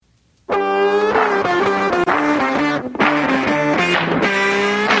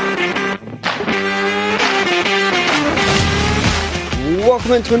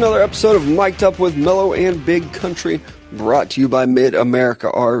Welcome into another episode of Mic'd Up with Mellow and Big Country, brought to you by Mid-America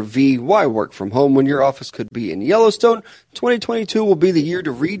RV. Why work from home when your office could be in Yellowstone? 2022 will be the year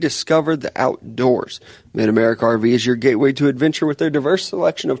to rediscover the outdoors. Mid-America RV is your gateway to adventure with their diverse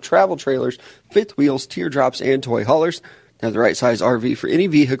selection of travel trailers, fifth wheels, teardrops, and toy haulers. They have the right size RV for any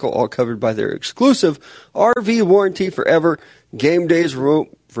vehicle, all covered by their exclusive RV warranty forever. Game days,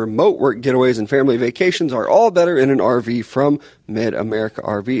 remote work getaways, and family vacations are all better in an RV from Mid-America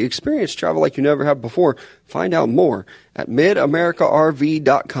RV. Experience travel like you never have before. Find out more at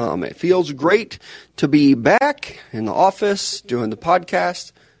midamericarv.com. It feels great to be back in the office doing the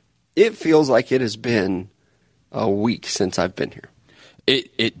podcast. It feels like it has been a week since I've been here.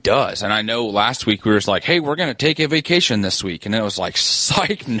 It does. And I know last week we were just like, hey, we're going to take a vacation this week. And it was like,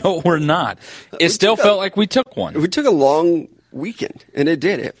 psych, no, we're not. It still felt like we took one. We took a long weekend, and it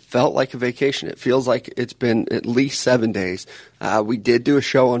did. It felt like a vacation. It feels like it's been at least 7 days. We did do a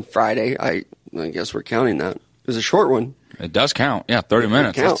show on Friday. I guess we're counting that. It was a short one. It does count. Yeah, 30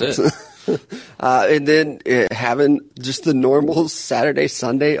 minutes. That's it. And then having just the normal Saturday,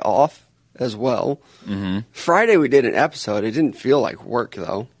 Sunday off as well. Mm-hmm. Friday we did an episode. It didn't feel like work,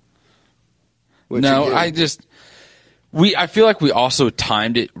 though. No, I feel like we also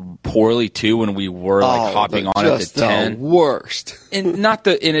timed it poorly too when we were like hopping on it at 10. Worst. And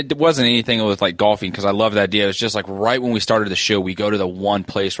it wasn't anything with like golfing, because I love the idea. It was just like right when we started the show, we go to the one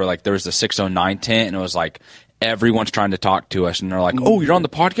place where like there was the 609 tent, and it was like everyone's trying to talk to us, and they're like, "Oh, you're on the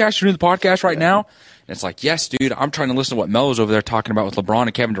podcast? You're doing the podcast right now?" And it's like, "Yes, dude. I'm trying to listen to what Melo's over there talking about with LeBron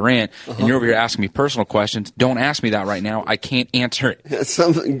and Kevin Durant, and you're over here asking me personal questions. Don't ask me that right now. I can't answer it."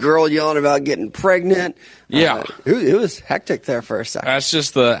 Some girl yelling about getting pregnant. Yeah, it was hectic there for a second. That's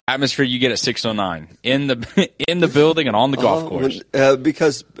just the atmosphere you get at 609 in the building and on the golf course.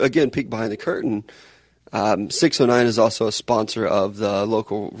 Because again, peek behind the curtain. 609 is also a sponsor of the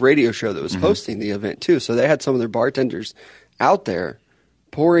local radio show that was hosting the event too. So they had some of their bartenders out there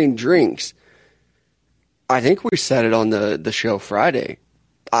pouring drinks. I think we said it on the show Friday.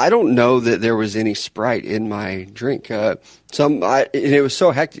 I don't know that there was any Sprite in my drink. And it was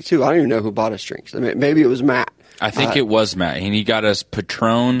so hectic too. I don't even know who bought us drinks. I mean, maybe it was Matt. I think it was Matt, and he got us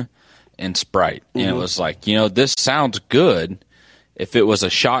Patron and Sprite. And it was like, this sounds good if it was a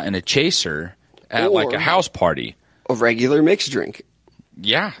shot and a chaser at like a house party. A regular mixed drink.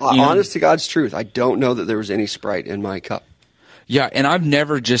 Yeah. Honest to God's truth, I don't know that there was any Sprite in my cup. Yeah, and I've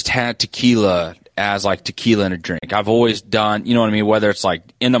never just had tequila as like tequila in a drink. I've always done, you know what I mean, whether it's like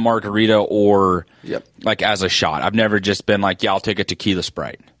in the margarita or like as a shot. I've never just been like, yeah, I'll take a tequila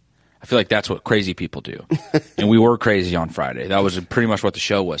Sprite. I feel like that's what crazy people do. And we were crazy on Friday. That was pretty much what the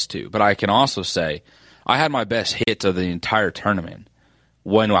show was too. But I can also say I had my best hits of the entire tournament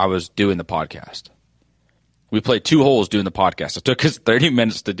when I was doing the podcast. We played 2 holes doing the podcast. It took us 30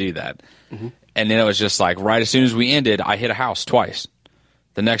 minutes to do that. Mm-hmm. And then it was just like right as soon as we ended, I hit a house twice.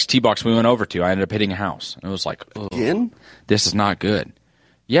 The next tee box we went over to, I ended up hitting a house. And it was like, again? This is not good.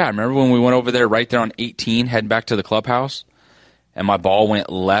 Yeah, I remember when we went over there right there on 18, heading back to the clubhouse, and my ball went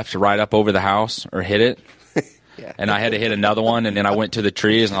left right up over the house, or hit it. Yeah. And I had to hit another one, and then I went to the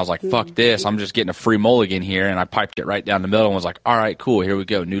trees, and I was like, fuck this. I'm just getting a free mulligan here, and I piped it right down the middle and was like, all right, cool, here we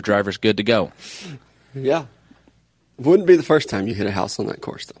go. New driver's good to go. Yeah. Wouldn't be the first time you hit a house on that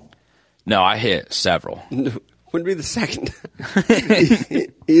course, though. No, I hit several. Wouldn't be the second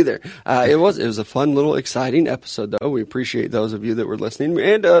either. It was a fun little exciting episode, though. We appreciate those of you that were listening,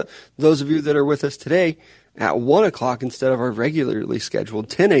 and those of you that are with us today at 1 o'clock instead of our regularly scheduled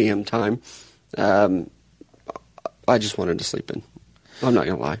 10 a.m. time. I just wanted to sleep in. I'm not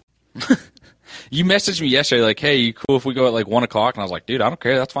going to lie. You messaged me yesterday like, hey, you cool if we go at like 1 o'clock? And I was like, dude, I don't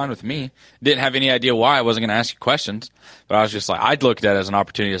care. That's fine with me. Didn't have any idea why. I wasn't going to ask you questions. But I was just like, I'd looked at it as an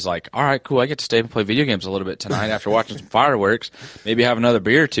opportunity. As like, all right, cool. I get to stay and play video games a little bit tonight after watching some fireworks. Maybe have another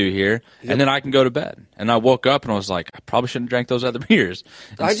beer or two here. Yep. And then I can go to bed. And I woke up and I was like, I probably shouldn't have drank those other beers.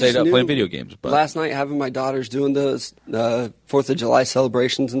 And I stayed up playing video games. But last night, having my daughters doing the 4th of July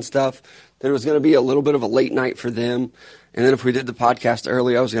celebrations and stuff, that it was going to be a little bit of a late night for them. And then if we did the podcast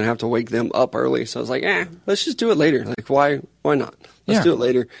early, I was going to have to wake them up early. So I was like, let's just do it later. Like, why not? Let's do it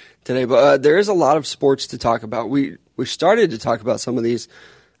later today. But there is a lot of sports to talk about. We started to talk about some of these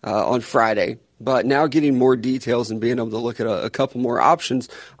on Friday, but now getting more details and being able to look at a couple more options,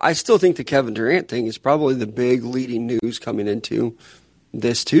 I still think the Kevin Durant thing is probably the big leading news coming into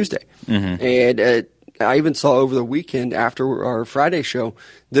this Tuesday. Mm-hmm. And I even saw over the weekend after our Friday show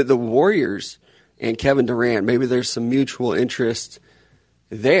that the Warriors and Kevin Durant, maybe there's some mutual interest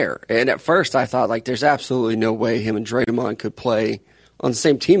there. And at first I thought, like, there's absolutely no way him and Draymond could play on the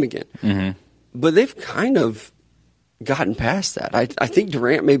same team again. Mm-hmm. But they've kind of gotten past that. I think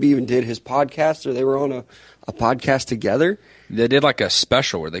Durant maybe even did his podcast, or they were on a podcast together. They did like a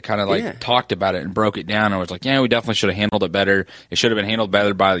special where they kind of talked about it and broke it down. And was like, yeah, we definitely should have handled it better. It should have been handled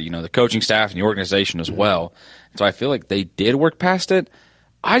better by the coaching staff and the organization as well. So I feel like they did work past it.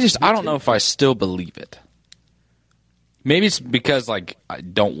 I don't know if I still believe it. Maybe it's because I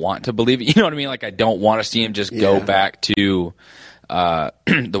don't want to believe it. You know what I mean? I don't want to see him just go back to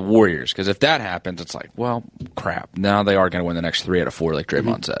the Warriors, because if that happens, it's like, well, crap. Now they are going to win the next 3 out of 4, like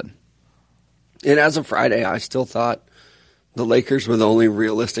Draymond said. And as of Friday, I still thought the Lakers were the only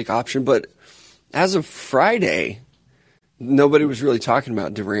realistic option. But as of Friday, nobody was really talking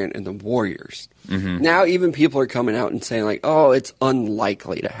about Durant and the Warriors. Now even people are coming out and saying, oh, it's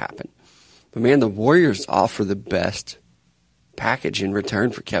unlikely to happen. But, man, the Warriors offer the best package in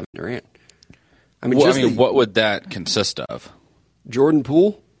return for Kevin Durant. What would that consist of? Jordan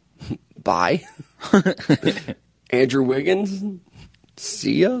Poole? Bye. Andrew Wiggins?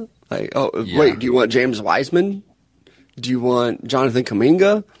 See ya? Wait, do you want James Wiseman? Do you want Jonathan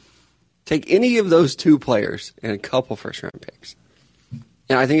Kuminga? Take any of those 2 players and a couple first-round picks.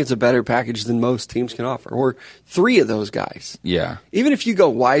 And I think it's a better package than most teams can offer. Or 3 of those guys. Yeah. Even if you go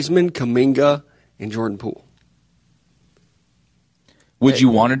Wiseman, Kuminga, and Jordan Poole. Would you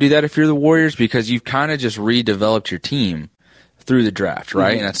want to do that if you're the Warriors? Because you've kind of just redeveloped your team through the draft,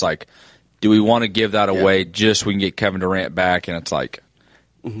 right? And it's like, do we want to give that away just so we can get Kevin Durant back? And it's like,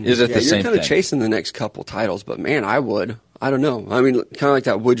 is it the same thing? You're kind of chasing the next couple titles, but, man, I would. I don't know. Kind of like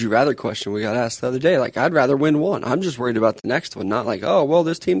that would you rather question we got asked the other day. I'd rather win one. I'm just worried about the next one, not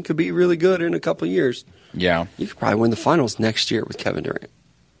this team could be really good in a couple of years. Yeah. You could probably win the finals next year with Kevin Durant.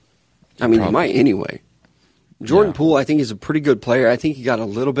 You might anyway. Jordan Poole, I think, is a pretty good player. I think he got a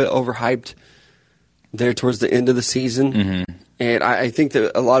little bit overhyped there towards the end of the season. And I think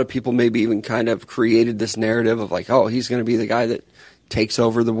that a lot of people maybe even kind of created this narrative of he's going to be the guy that takes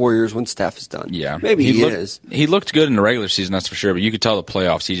over the Warriors when Steph is done. Yeah. Maybe he is. He looked good in the regular season, that's for sure, but you could tell the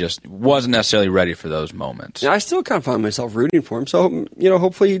playoffs he just wasn't necessarily ready for those moments. And I still kind of find myself rooting for him, so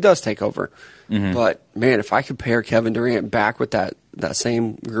hopefully he does take over. But, man, if I could pair Kevin Durant back with that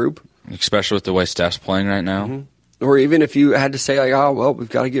same group. Especially with the way Steph's playing right now. Or even if you had to say, we've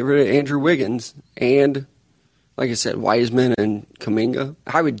got to get rid of Andrew Wiggins and, like I said, Wiseman and Kuminga.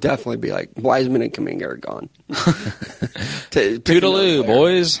 I would definitely be Wiseman and Kuminga are gone. Toodaloo,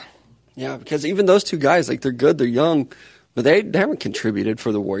 boys. Yeah, because even those 2 guys, they're good, they're young, but they haven't contributed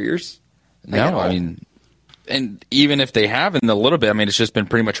for the Warriors. No, and even if they have in a little bit, it's just been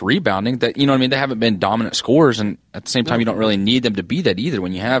pretty much rebounding. That they haven't been dominant scorers, and at the same time, you don't really need them to be that either.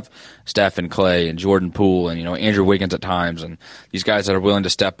 When you have Steph and Clay and Jordan Poole and Andrew Wiggins at times, and these guys that are willing to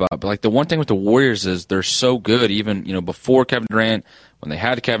step up. But the one thing with the Warriors is they're so good, even before Kevin Durant, when they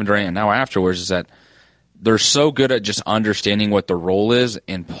had Kevin Durant, and now afterwards, is that they're so good at just understanding what the role is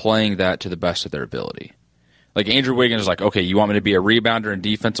and playing that to the best of their ability. Andrew Wiggins is okay, you want me to be a rebounder and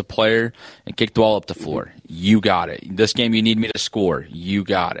defensive player and kick the ball up the floor? You got it. This game you need me to score? You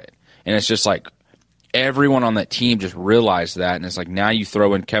got it. And it's just everyone on that team just realized that, and it's now you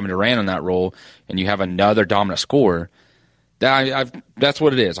throw in Kevin Durant in that role and you have another dominant scorer. That's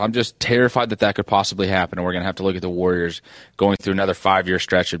what it is. I'm just terrified that could possibly happen, and we're going to have to look at the Warriors going through another 5-year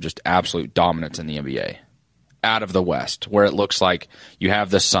stretch of just absolute dominance in the NBA. Out of the West, where it looks like you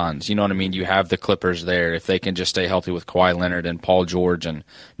have the Suns, you have the Clippers there. If they can just stay healthy with Kawhi Leonard and Paul George and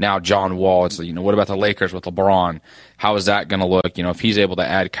now John Wall, it's what about the Lakers with LeBron? How is that going to look? If he's able to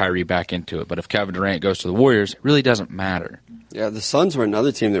add Kyrie back into it. But if Kevin Durant goes to the Warriors, it really doesn't matter. Yeah, the Suns were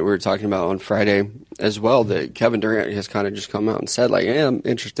another team that we were talking about on Friday as well, that Kevin Durant has kind of just come out and said, I'm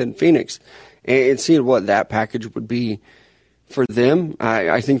interested in Phoenix. And seeing what that package would be for them,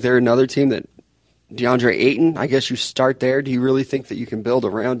 I think they're another team that DeAndre Ayton, I guess you start there. Do you really think that you can build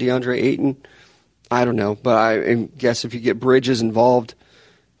around DeAndre Ayton? I don't know, but I guess if you get Bridges involved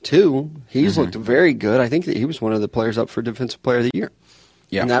too, he's looked very good. I think that he was one of the players up for Defensive Player of the Year.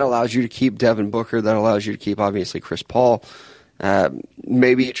 Yeah. And that allows you to keep Devin Booker. That allows you to keep, obviously, Chris Paul.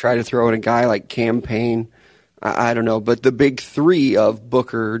 Maybe you try to throw in a guy like Cam Payne. I don't know, but the big 3 of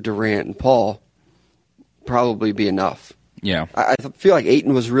Booker, Durant, and Paul probably be enough. Yeah. I feel like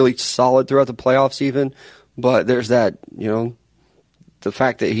Ayton was really solid throughout the playoffs even, but there's that, the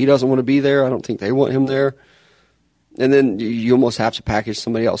fact that he doesn't want to be there. I don't think they want him there. And then you almost have to package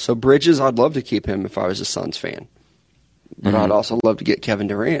somebody else. So Bridges, I'd love to keep him if I was a Suns fan. But I'd also love to get Kevin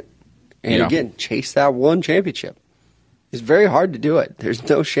Durant. And again, chase that one championship. It's very hard to do it. There's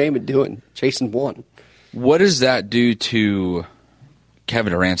no shame in chasing one. What does that do to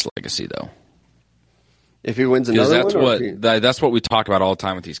Kevin Durant's legacy, though? If he wins Because another that's one? that's what we talk about all the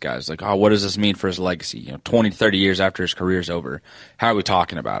time with these guys. Like, oh, what does this mean for his legacy? 20, 30 years after his career's over, how are we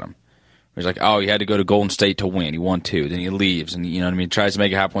talking about him? He's like, oh, he had to go to Golden State to win. He won 2. Then he leaves, and tries to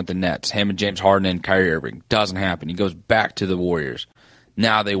make it happen with the Nets. Him and James Harden and Kyrie Irving. Doesn't happen. He goes back to the Warriors.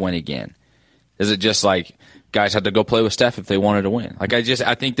 Now they win again. Is it just like guys had to go play with Steph if they wanted to win? Like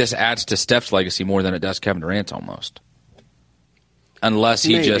I think this adds to Steph's legacy more than it does Kevin Durant's almost. Unless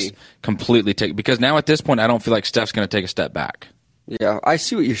he just completely because now at this point I don't feel like Steph's going to take a step back. Yeah, I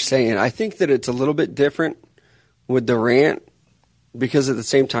see what you're saying. I think that it's a little bit different with Durant. Because at the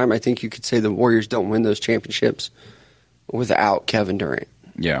same time, I think you could say the Warriors don't win those championships without Kevin Durant.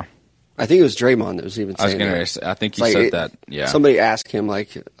 Yeah. I think it was Draymond that was even saying that. I think he said that, yeah. Somebody asked him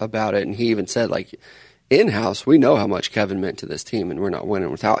about it, and he even said, in-house, we know how much Kevin meant to this team, and we're not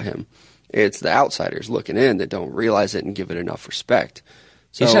winning without him. It's the outsiders looking in that don't realize it and give it enough respect.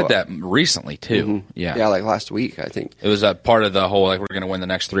 So, he said that recently, too. Mm-hmm. Yeah, last week, I think. It was a part of the whole, we're going to win the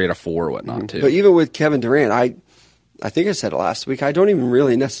next 3 out of 4 or whatnot, too. But even with Kevin Durant, I think I said it last week, I don't even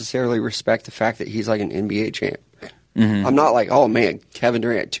really necessarily respect the fact that he's like an NBA champ. Mm-hmm. I'm not like, oh man, Kevin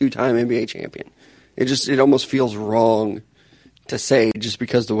Durant, 2-time NBA champion. It almost feels wrong to say just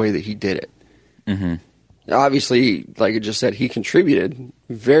because the way that he did it. Mm-hmm. Obviously, like I just said, he contributed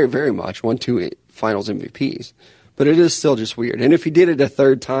very, very much, won 2 finals MVPs. But it is still just weird. And if he did it a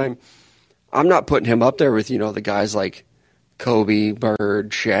third time, I'm not putting him up there with, the guys like Kobe,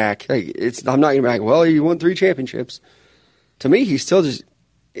 Bird, Shaq. I'm not going to be like, well, he won 3 championships. To me, he's still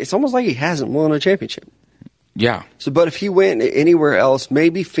it's almost like he hasn't won a championship. Yeah. So, but if he went anywhere else,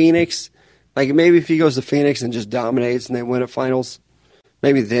 maybe Phoenix, maybe if he goes to Phoenix and just dominates and they win a finals,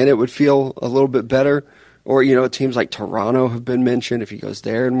 maybe then it would feel a little bit better. Or, teams like Toronto have been mentioned. If he goes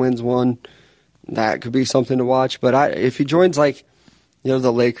there and wins one, that could be something to watch. But if he joins the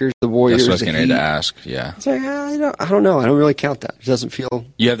Lakers, the Warriors. That's what I was going to ask, yeah. It's like, I don't know. I don't really count that. It doesn't feel...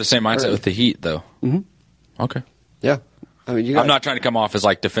 You have the same mindset with the Heat, though. Mm-hmm. Okay. Yeah. I'm not trying to come off as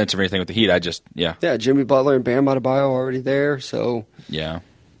defensive or anything with the Heat. I just, yeah. Yeah, Jimmy Butler and Bam Adebayo already there, so... Yeah.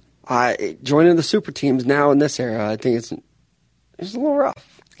 Joining the super teams now in this era, I think it's a little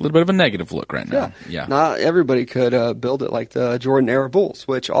rough. A little bit of a negative look right now. Yeah. Not everybody could build it like the Jordan-era Bulls,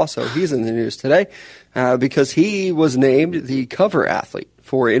 which also he's in the news today because he was named the cover athlete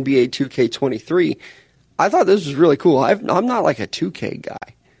for NBA 2K23. I thought this was really cool. I'm not like a 2K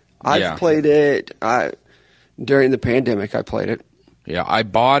guy. I've played it during the pandemic. I played it. Yeah, I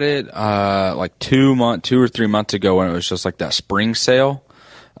bought it 2 or 3 months ago when it was just that spring sale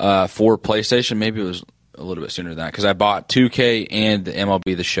for PlayStation. Maybe it was a little bit sooner than that because I bought 2K and the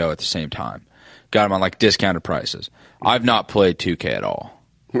MLB The Show at the same time. Got them on discounted prices. I've not played 2K at all.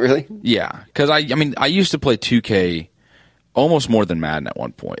 Really? Yeah, because I used to play 2K almost more than Madden at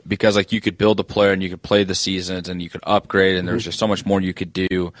one point because you could build a player and you could play the seasons and you could upgrade and there was just so much more you could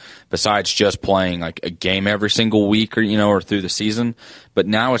do besides just playing a game every single week or through the season. But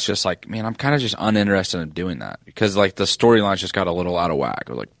now it's just man, I'm kind of just uninterested in doing that because the storyline's just got a little out of whack.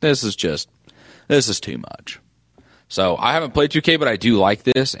 I was this is too much. So I haven't played 2K, but I do like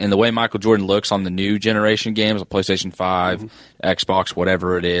this. And the way Michael Jordan looks on the new generation games, the PlayStation 5, Xbox,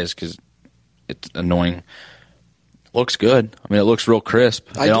 whatever it is, because it's annoying, looks good. It looks real crisp.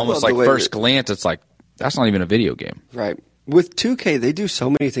 It almost first glance, it's that's not even a video game. Right. With 2K, they do so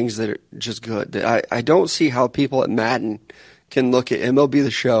many things that are just good. I don't see how people at Madden can look at MLB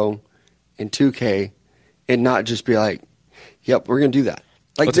The Show and 2K and not just be like, yep, we're going to do that.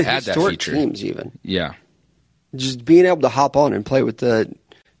 Let's the add that historic feature. teams even. Yeah. Just being able to hop on and play with the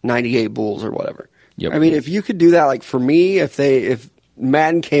 98 Bulls or whatever. Yep. If you could do that, for me, if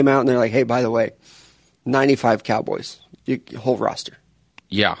Madden came out and they're like, hey, by the way, 95 Cowboys, whole roster.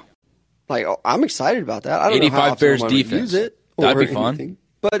 Yeah. I'm excited about that. I don't know how 85 Bears I'm defense. Use it That'd be anything. fun.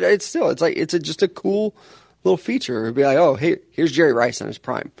 But it's still, it's just a cool little feature. It'd be like, oh, hey, here's Jerry Rice on his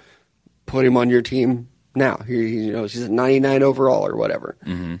prime. Put him on your team now. He's a 99 overall or whatever.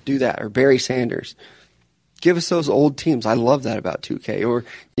 Mm-hmm. Do that. Or Barry Sanders. Give us those old teams. I love that about 2K. Or,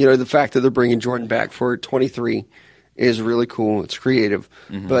 the fact that they're bringing Jordan back for 23 is really cool. It's creative.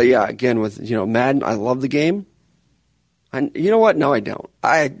 Mm-hmm. But, yeah, again, with, Madden, I love the game. And you know what? No, I don't.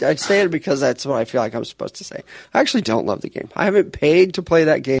 I say it because that's what I feel like I'm supposed to say. I actually don't love the game. I haven't paid to play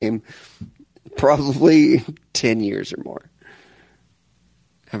that game probably 10 years or more.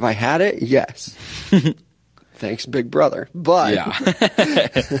 Have I had it? Yes. Thanks, Big Brother. But yeah.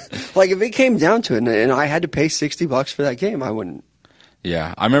 if it came down to it and I had to pay $60 for that game, I wouldn't.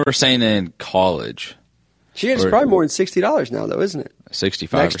 Yeah. I remember saying in college. Shit, it's probably more than $60 now, though, isn't it?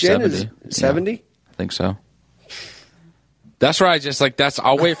 65 Next or gen 70. Is 70? Yeah, I think so. That's where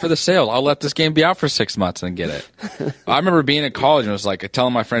I'll wait for the sale. I'll let this game be out for 6 months and get it. I remember being in college and was like,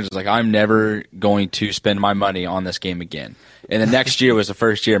 telling my friends, I'm never going to spend my money on this game again. And the next year was the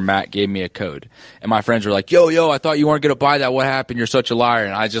first year Matt gave me a code. And my friends were like, yo, I thought you weren't going to buy that. What happened? You're such a liar.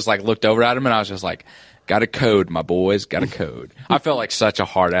 And I just looked over at him and I was just like, got a code, my boys, got a code. I felt like such a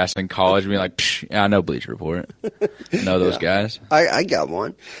hard ass in college, being like, yeah, I know Bleacher Report. Know those guys. I got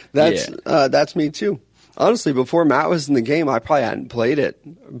one. That's me too. Honestly, before Matt was in the game, I probably hadn't played it,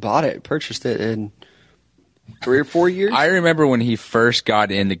 bought it, purchased it in 3 or 4 years. I remember when he first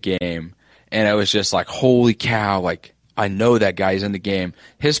got in the game, and it was just like, holy cow, I know that guy's in the game.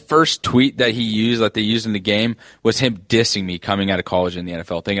 His first tweet that he used, that they used in the game, was him dissing me coming out of college in the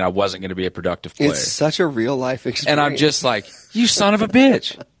NFL, thinking I wasn't going to be a productive player. It's such a real-life experience. And I'm just like, you son of a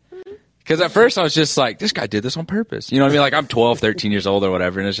bitch. Because at first I was just like, this guy did this on purpose. You know what I mean? I'm 12, 13 years old or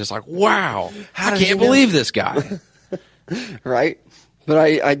whatever, and it's just like, wow, I can't believe this guy. Right? But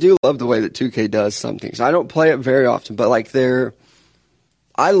I do love the way that 2K does some things. I don't play it very often, but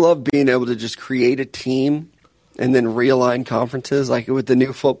I love being able to just create a team and then realign conferences, like with the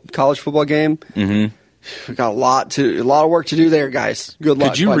new college football game. Mm-hmm. We got a lot of work to do there, guys. Good luck.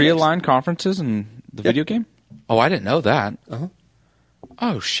 Could you realign conferences in the video game? Oh, I didn't know that. Uh-huh.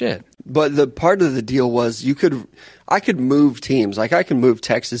 Oh shit! But the part of the deal was I could move teams. I can move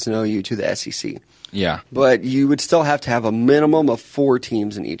Texas and OU to the SEC. Yeah. But you would still have to have a minimum of 4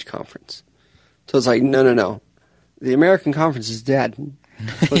 teams in each conference. So it's like, no. The American Conference is dead.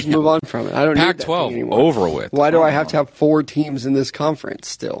 Let's move on from it. I don't need that Pac-12 anymore. Over with. Why do I have to have 4 teams in this conference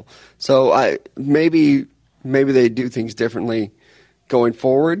still? So maybe they do things differently going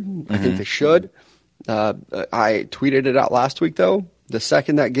forward. Mm-hmm. I think they should. I tweeted it out last week, though. The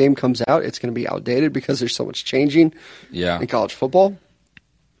second that game comes out, it's going to be outdated because there's so much changing in college football.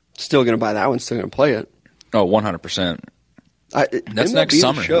 Still going to buy that one. Still going to play it. Oh, 100%. That's next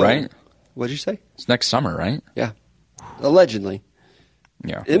summer, right? What'd you say? It's next summer, right? Yeah. Allegedly.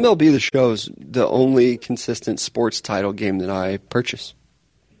 Yeah. MLB The Show is the only consistent sports title game that I purchase.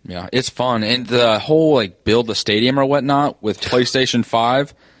 Yeah, it's fun. And the whole, build a stadium or whatnot with PlayStation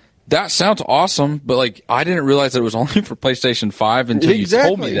 5, that sounds awesome, but, I didn't realize that it was only for PlayStation 5 until you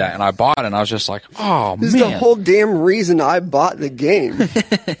told me that, and I bought it, and I was just like, oh, this man. This is the whole damn reason I bought the game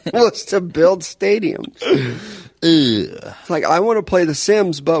was to build stadiums. It's like, I want to play The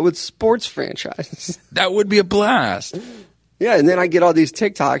Sims, but with sports franchises. That would be a blast. Yeah, and then I get all these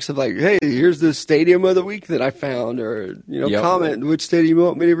TikToks of hey, here's the stadium of the week that I found, or comment which stadium you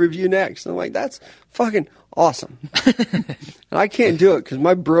want me to review next. And I'm like, that's fucking awesome. And I can't do it because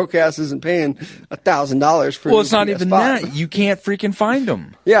my broke ass isn't paying $1,000 for. Well, it's not even that. You can't freaking find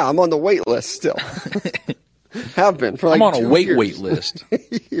them. Yeah, I'm on the wait list still. Have been for I'm on a wait years. list.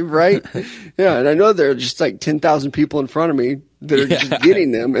 Right? Yeah, and I know there are just 10,000 people in front of me that are just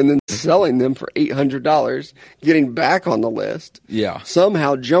getting them and then selling them for $800, getting back on the list. Yeah.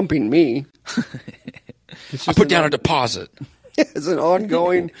 Somehow jumping me. I put down a deposit. It's an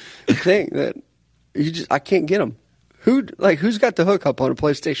ongoing thing that I can't get them. Who's got the hookup on a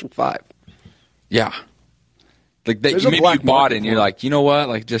PlayStation 5? Yeah. Maybe you bought it and you're like, you know what?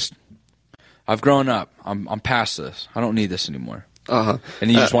 I've grown up. I'm past this. I don't need this anymore. Uh-huh.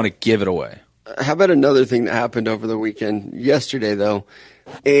 And you just want to give it away. How about another thing that happened over the weekend? Yesterday, though.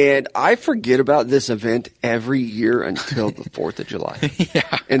 And I forget about this event every year until the 4th of July.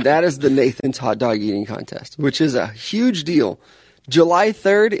 Yeah. And that is the Nathan's Hot Dog Eating Contest, which is a huge deal. July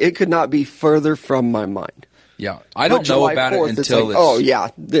 3rd, it could not be further from my mind. Yeah. I don't know about it until it's... Oh, yeah.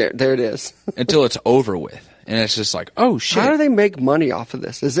 There it is. Until it's over with. And it's just like, oh, shit. How do they make money off of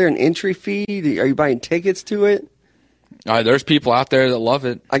this? Is there an entry fee? Are you buying tickets to it? There's people out there that love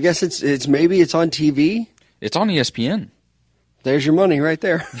it. I guess maybe it's on TV. It's on ESPN. There's your money right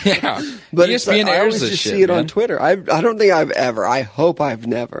there. Yeah. But ESPN I airs always this just shit, see it man. on Twitter. I don't think I hope I've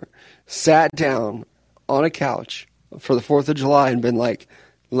never sat down on a couch for the 4th of July and been like,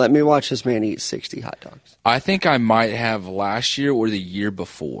 let me watch this man eat 60 hot dogs. I think I might have last year or the year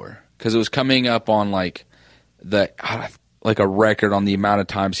before because it was coming up on a record on the amount of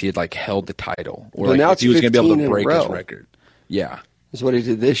times he had held the title, or now if he was going to be able to break his row. record. Yeah, is what he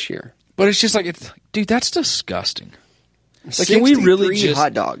did this year. But it's just dude, that's disgusting. Can we really just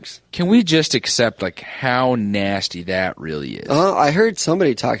hot dogs? Can we just accept how nasty that really is? I heard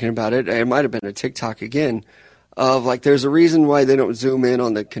somebody talking about it. It might have been a TikTok again. Of there's a reason why they don't zoom in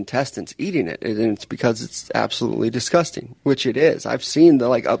on the contestants eating it, and it's because it's absolutely disgusting, which it is. I've seen the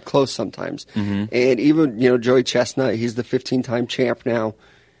up close sometimes, and even Joey Chestnut, he's the 15-time champ now,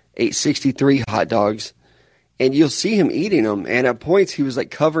 ate 63 hot dogs, and you'll see him eating them, and at points he was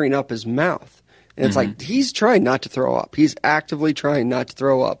covering up his mouth, And it's like, he's trying not to throw up. He's actively trying not to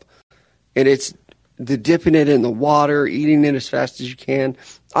throw up. And it's the dipping it in the water, eating it as fast as you can.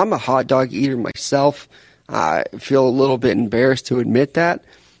 I'm a hot dog eater myself. I feel a little bit embarrassed to admit that.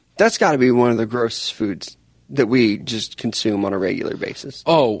 That's got to be one of the grossest foods that we just consume on a regular basis.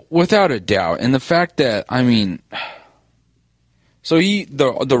 Oh, without a doubt. And the fact that, I mean, so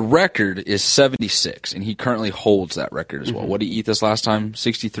the record is 76, and he currently holds that record as well. What did he eat this last time?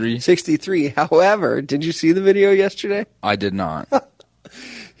 63? 63. However, did you see the video yesterday? I did not.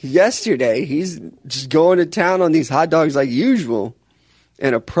 Yesterday, he's just going to town on these hot dogs like usual,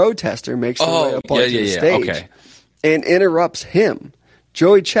 and a protester makes their way up onto the stage and interrupts him.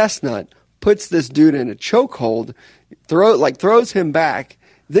 Joey Chestnut puts this dude in a chokehold, throws him back,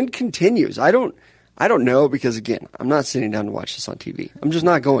 then continues. I don't know because, again, I'm not sitting down to watch this on TV. I'm just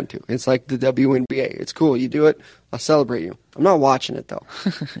not going to. It's like the WNBA. It's cool. You do it. I'll celebrate you. I'm not watching it, though.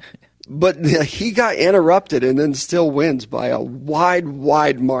 But he got interrupted and then still wins by a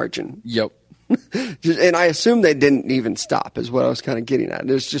wide margin. Yep. And I assume they didn't even stop is what I was kind of getting at.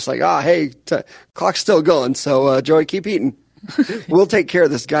 It's just like, hey, clock's still going, so Joey, keep eating. We'll take care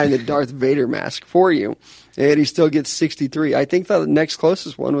of this guy in the Darth Vader mask for you. And he still gets 63. I think the next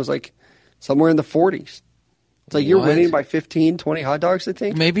closest one was like somewhere in the 40s. It's like you're winning by 15, 20 hot dogs, I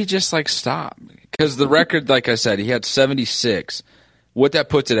think. Maybe just like stop. Because the record, like I said, he had 76. What that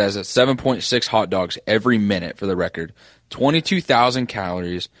puts it as at 7.6 hot dogs every minute for the record. 22,000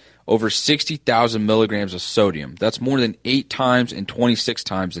 calories, over 60,000 milligrams of sodium. That's more than 8 times and 26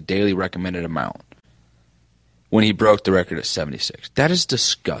 times the daily recommended amount when he broke the record at 76. That is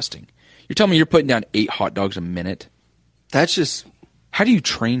disgusting. You're telling me you're putting down 8 hot dogs a minute? That's just... How do you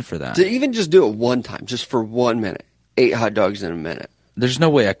train for that? To even just do it one time, just for 1 minute, 8 hot dogs in a minute. There's no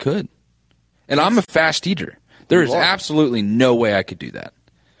way I could. And I'm a fast eater. There is absolutely no way I could do that.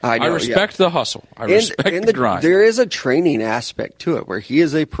 I respect the hustle. I respect the grind. There is a training aspect to it where he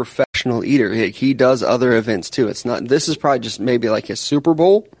is a professional eater. He does other events too. It's not. This is probably just maybe like his Super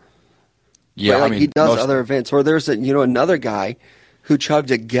Bowl. Yeah, but he does other events. Or there's another guy who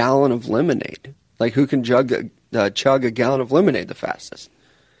chugged a gallon of lemonade. Like who can chug a gallon of lemonade the fastest.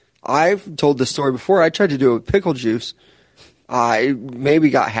 I've told this story before. I tried to do it with pickle juice. I maybe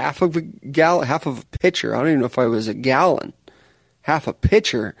got half of a pitcher. I don't even know if I was a gallon. Half a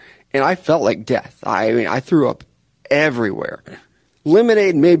pitcher, and I felt like death. I mean, I threw up everywhere.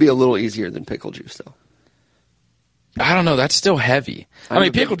 Lemonade may be a little easier than pickle juice, though. I don't know. That's still heavy. I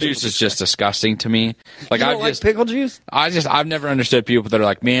mean, pickle juice is just disgusting to me. Like, you don't like pickle juice? I've never understood people that are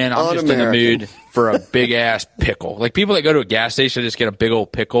like, man, I'm just in the mood for a big ass pickle. Like people that go to a gas station and just get a big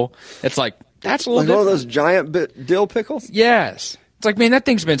old pickle. It's like that's a little like one of those giant dill pickles. Yes. It's like, man, that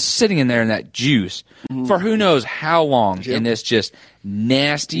thing's been sitting in there in that juice for who knows how long in this just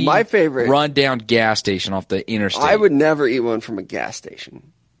nasty, my favorite run-down gas station off the interstate. I would never eat one from a gas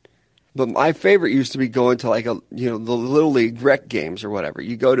station. But my favorite used to be going to like the Little League rec games or whatever.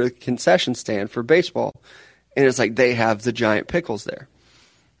 You go to a concession stand for baseball, and it's like they have the giant pickles there.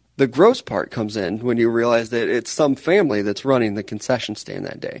 The gross part comes in when you realize that it's some family that's running the concession stand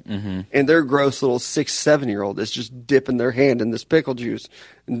that day. And their gross little 6-7-year-old is just dipping their hand in this pickle juice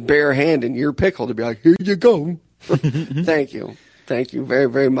and bare hand in your pickle to be like, here you go. Thank you. Thank you very,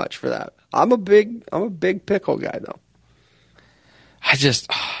 very much for that. I'm a big pickle guy, though.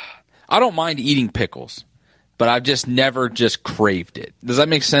 I don't mind eating pickles, but I've just never just craved it. Does that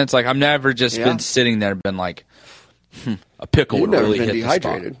make sense? Like, I've never just been sitting there and been like, a pickle would really hit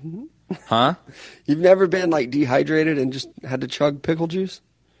dehydrated. the spot. Huh? You've never been like dehydrated and just had to chug pickle juice?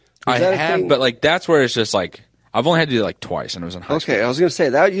 I have, but like that's where it's just like I've only had to do it like twice, and it was in high school. Okay, I was going to say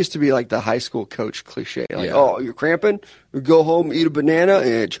that used to be like the high school coach cliche. Like, oh, you're cramping? You go home, eat a banana,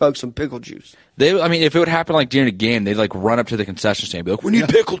 and chug some pickle juice. I mean, if it would happen like during a game, they'd like run up to the concession stand and be like, "We need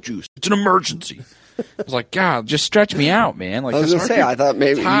pickle juice. It's an emergency." I was like, God, just stretch me out, man. Like, I was going to say, I thought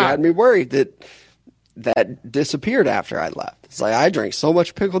maybe you had me worried that disappeared after I left. It's like I drank so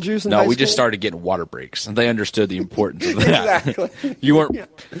much pickle juice in high school. No, we just started getting water breaks, and they understood the importance of that. Exactly. You weren't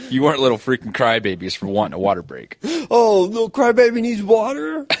little freaking crybabies for wanting a water break. Oh, little crybaby needs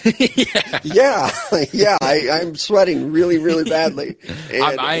water? Yeah. I'm sweating really, really badly.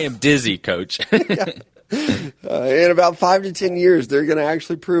 And, I am dizzy, Coach. In about 5 to 10 years, they're going to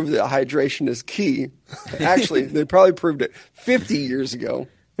actually prove that hydration is key. Actually, they probably proved it 50 years ago.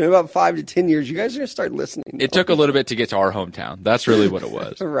 In about 5 to 10 years, you guys are going to start listening. It took a little bit to get to our hometown. That's really what it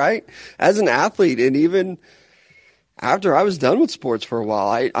was. Right? As an athlete, and even After I was done with sports for a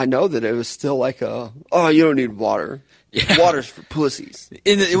while, I know that it was still like you don't need water. Yeah. Water's for pussies.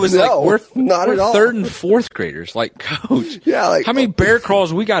 And it was we're third and fourth graders. Like, coach, yeah, like, how many bear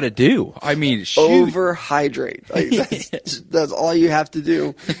crawls we got to do? I mean, shoot. Overhydrate. Like, that's all you have to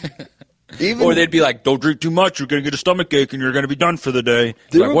do. Or they'd be like, don't drink too much. You're going to get a stomach ache and you're going to be done for the day.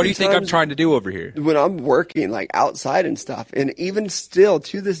 Like, what do you think I'm trying to do over here? When I'm working like outside and stuff, and even still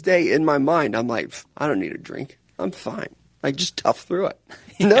to this day in my mind, I'm like, I don't need a drink. I'm fine. Like, just tough through it.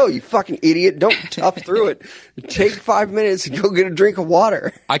 No, you fucking idiot. Don't tough through it. Take 5 minutes and go get a drink of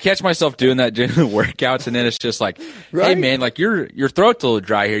water. I catch myself doing that during the workouts, and then it's just like, hey, man, like your throat's a little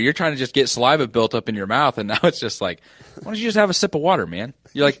dry here. You're trying to just get saliva built up in your mouth, and now it's just like, why don't you just have a sip of water, man?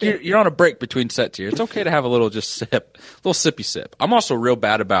 You're like, you're on a break between sets here. It's okay to have a little just sip, a little sippy sip. I'm also real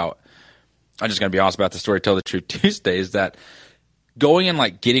bad about, I'm just going to be honest about the story, tell the truth Tuesday, is that going and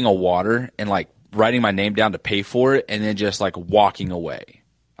like getting a water and like writing my name down to pay for it and then just like walking away.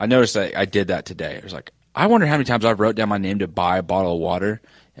 I noticed that I did that today. I was like, I wonder how many times I've wrote down my name to buy a bottle of water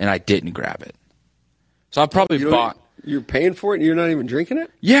and I didn't grab it. So I've probably bought. You're paying for it and you're not even drinking it?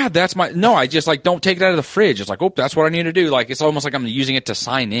 Yeah, no, I just like don't take it out of the fridge. It's like, oh, that's what I need to do. Like, it's almost like I'm using it to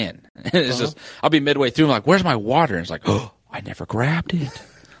sign in. It's just, I'll be midway through. I'm like, where's my water? And it's like, oh, I never grabbed it.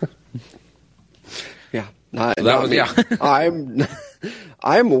 Yeah.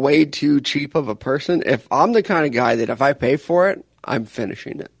 I'm way too cheap of a person. If I'm the kind of guy that if I pay for it, I'm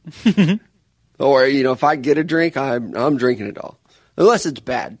finishing it. Or, if I get a drink, I'm drinking it all. Unless it's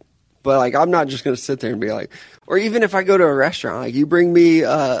bad. But, like, I'm not just going to sit there and be like, or even if I go to a restaurant, like, you bring me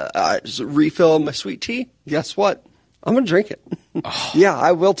a refill of my sweet tea, guess what? I'm going to drink it. Yeah,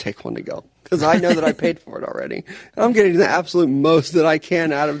 I will take one to go. Because I know that I paid for it already. And I'm getting the absolute most that I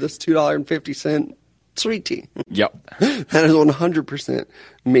can out of this $2.50 sweet tea. Yep. That is 100%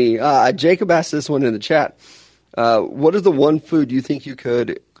 me. Jacob asked this one in the chat. What is the one food you think you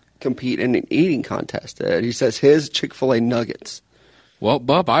could compete in an eating contest? He says his Chick-fil-A nuggets. Well,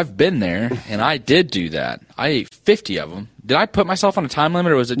 Bub, I've been there, and I did do that. I ate 50 of them. Did I put myself on a time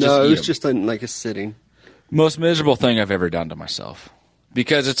limit, or was it just No, it was just like a sitting. Most miserable thing I've ever done to myself.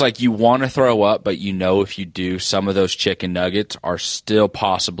 Because it's like you want to throw up, but if you do, some of those chicken nuggets are still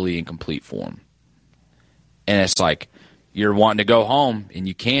possibly in complete form. And it's like you're wanting to go home, and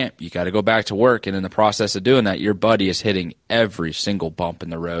you can't. You got to go back to work, and in the process of doing that, your buddy is hitting every single bump in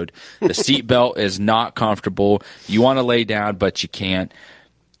the road. The seatbelt is not comfortable. You want to lay down, but you can't.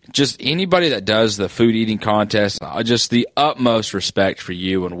 Just anybody that does the food eating contest, just the utmost respect for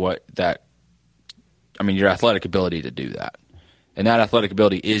you and your athletic ability to do that. And that athletic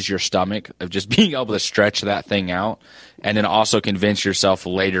ability is your stomach, of just being able to stretch that thing out, and then also convince yourself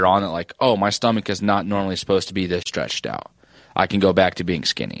later on that, like, oh, my stomach is not normally supposed to be this stretched out. I can go back to being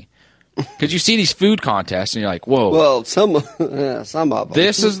skinny. Because you see these food contests, and you're like, whoa. Well, some of them.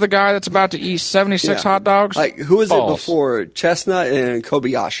 This is the guy that's about to eat 76 hot dogs? Like, who was it before? Chestnut and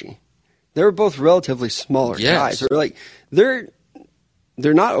Kobayashi. They were both relatively smaller guys. They're like, they're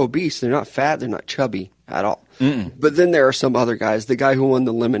not obese. They're not fat. They're not chubby at all. Mm-mm. But then there are some other guys. The guy who won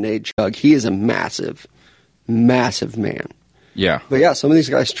the lemonade chug, he is a massive, massive man. Yeah. But yeah, some of these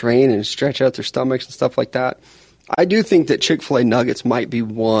guys train and stretch out their stomachs and stuff like that. I do think that Chick-fil-A nuggets might be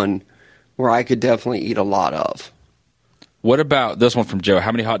one where I could definitely eat a lot of. What about this one from Joe?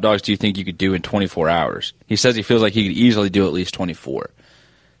 How many hot dogs do you think you could do in 24 hours? He says he feels like he could easily do at least 24.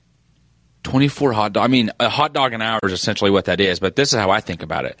 24 hot dogs. I mean, a hot dog an hour is essentially what that is, but this is how I think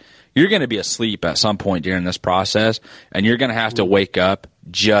about it. You're going to be asleep at some point during this process, and you're going to have to wake up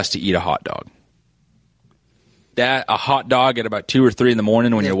just to eat a hot dog. A hot dog at about 2 or 3 in the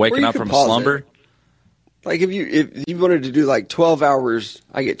morning when you're waking up from a slumber. Like if you wanted to do like 12 hours,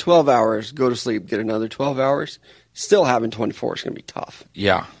 I get 12 hours, go to sleep, get another 12 hours, still having 24 is going to be tough.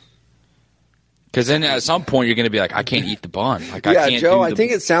 Yeah. Because then at some point you're going to be like, I can't eat the bun. Like, yeah, Joe, I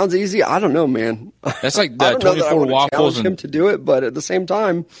think it sounds easy. I don't know, man. That's like the 24 waffles. Him to do it, but at the same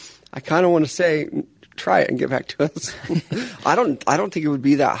time, I kind of want to say, try it and get back to us. I don't think it would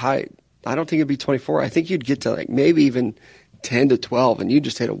be that high. I don't think it'd be 24. I think you'd get to like maybe even 10 to 12, and you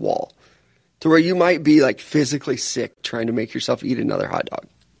just hit a wall to where you might be like physically sick trying to make yourself eat another hot dog.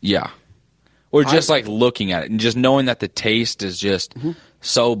 Yeah. Or just like looking at it and just knowing that the taste is just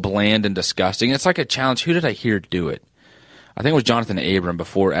so bland and disgusting. It's like a challenge. Who did I hear do it? I think it was Jonathan Abram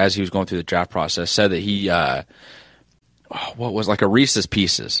before, as he was going through the draft process, said that he, what was like a Reese's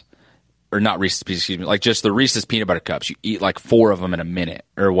Pieces. Or not Reese's Pieces, excuse me, like just the Reese's peanut butter cups. You eat like 4 of them in a minute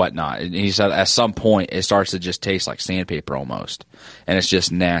or whatnot. And he said at some point it starts to just taste like sandpaper almost. And it's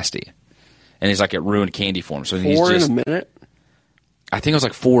just nasty. And he's like, it ruined candy for him. So 4 in a minute? I think it was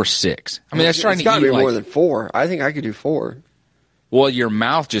like 4 or 6. I mean, that's trying to eat. It's got to be like, more than 4. I think I could do 4. Well, your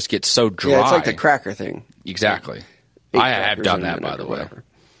mouth just gets so dry. Yeah, it's like the cracker thing. Exactly. Like I have done that, by the way.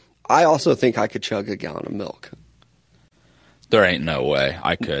 I also think I could chug a gallon of milk. There ain't no way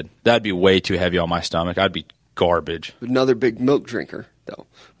I could. That'd be way too heavy on my stomach. I'd be garbage. Another big milk drinker, though.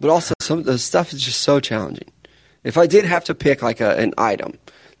 But also, some of the stuff is just so challenging. If I did have to pick like an item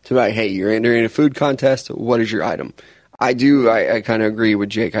to like, hey, you're entering a food contest, what is your item? I kind of agree with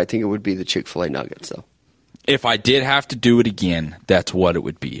Jake. I think it would be the Chick-fil-A nuggets, though. If I did have to do it again, that's what it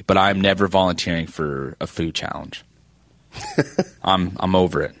would be. But I'm never volunteering for a food challenge. I'm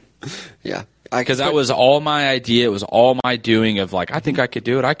over it. Yeah. Because that was all my idea. It was all my doing of like, I think I could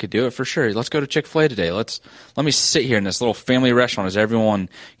do it. I could do it for sure. Let's go to Chick-fil-A today. Let me sit here in this little family restaurant as everyone,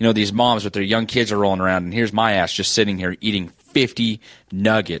 these moms with their young kids are rolling around. And here's my ass just sitting here eating 50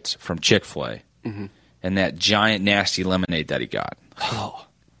 nuggets from Chick-fil-A. Mm-hmm. And that giant nasty lemonade that he got. Oh.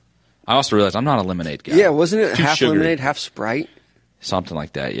 I also realized I'm not a lemonade guy. Yeah, wasn't it Too half sugary. lemonade, half Sprite? Something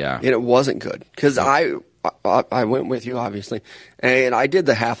like that, yeah. And it wasn't good. Because I went with you, obviously. And I did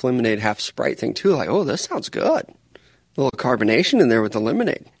the half lemonade, half Sprite thing, too. Like, oh, this sounds good. A little carbonation in there with the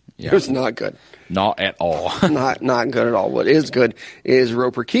lemonade. Yeah. It was not good. Not at all. not good at all. What is good is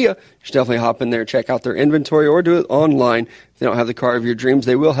Roper Kia. You should definitely hop in there, check out their inventory, or do it online. If they don't have the car of your dreams,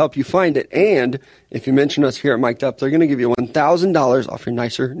 they will help you find it. And if you mention us here at Mic'd Up, they're going to give you $1,000 off your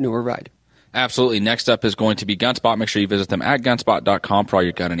nicer, newer ride. Absolutely. Next up is going to be Gunspot. Make sure you visit them at gunspot.com for all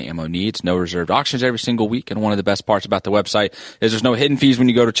your gun and ammo needs. No reserved auctions every single week. And one of the best parts about the website is there's no hidden fees when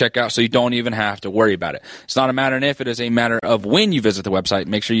you go to checkout, so you don't even have to worry about it. It's not a matter of if, it is a matter of when you visit the website.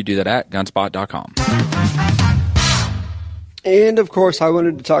 Make sure you do that at gunspot.com. And, of course, I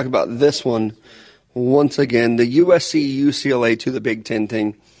wanted to talk about this one once again, the USC-UCLA to the Big Ten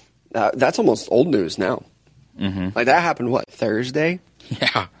thing. That's almost old news now. Mm-hmm. Like, that happened, Thursday?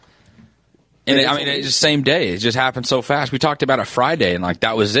 Yeah. And it's the same day. It just happened so fast. We talked about it Friday, and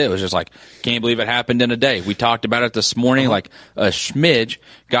that was it. It was just can't believe it happened in a day. We talked about it this morning, a smidge,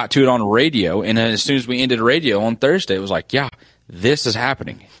 got to it on radio, and then as soon as we ended radio on Thursday, it was yeah, this is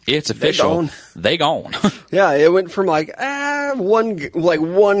happening. It's official. They gone. Yeah, it went from one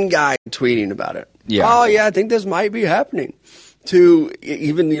guy tweeting about it. Yeah. Oh yeah, I think this might be happening. To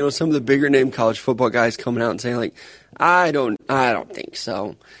even some of the bigger name college football guys coming out and saying I don't think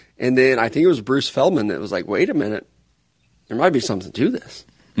so. And then I think it was Bruce Feldman that was wait a minute, there might be something to this.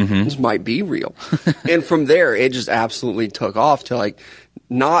 Mm-hmm. This might be real. And from there, it just absolutely took off to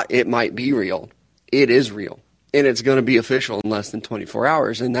not it might be real. It is real. And it's going to be official in less than 24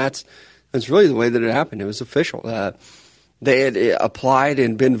 hours. And that's really the way that it happened. It was official. They had applied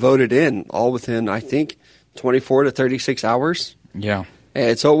and been voted in all within, I think, 24 to 36 hours. Yeah.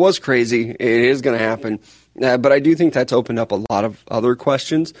 And so it was crazy. It is going to happen. But I do think that's opened up a lot of other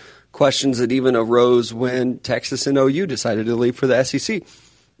questions that even arose when Texas and OU decided to leave for the SEC.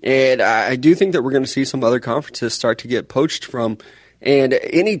 And I do think that we're going to see some other conferences start to get poached from. And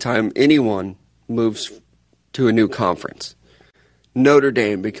anytime anyone moves to a new conference, Notre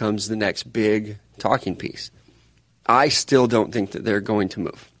Dame becomes the next big talking piece. I still don't think that they're going to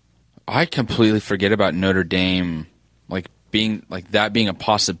move. I completely forget about Notre Dame being a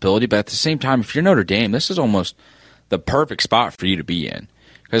possibility, but at the same time, if you're Notre Dame, this is almost the perfect spot for you to be in,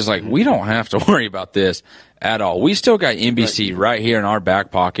 because we don't have to worry about this at all. We still got NBC right here in our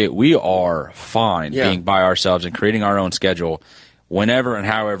back pocket. We are fine being by ourselves and creating our own schedule whenever and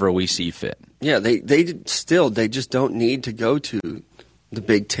however we see fit. Yeah, they just don't need to go to the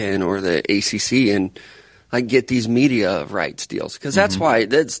Big Ten or the ACC and get these media rights deals, because that's why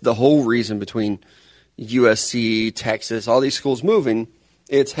that's the whole reason between USC, Texas, all these schools moving.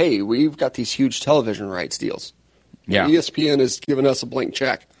 It's, hey, we've got these huge television rights deals. Yeah. ESPN has given us a blank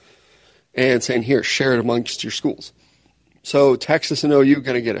check and saying, here, share it amongst your schools. So Texas and OU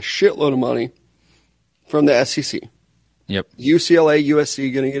going to get a shitload of money from the SEC. Yep. UCLA,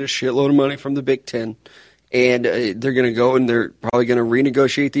 USC going to get a shitload of money from the Big Ten. And they're going to go and they're probably going to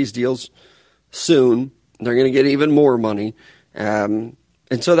renegotiate these deals soon. They're going to get even more money.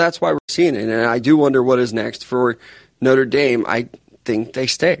 And so that's why we're seeing it. And I do wonder what is next for Notre Dame. I think they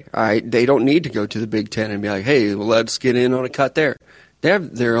stay. They don't need to go to the Big Ten and be like, hey, well, let's get in on a cut there. They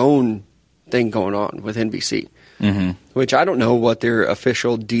have their own thing going on with NBC, which I don't know what their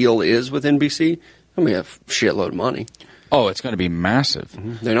official deal is with NBC. I mean, a shitload of money. Oh, it's going to be massive.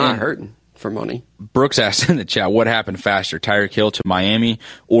 They're not hurting for money. Brooks asked in the chat, what happened faster, Tyreek Hill to Miami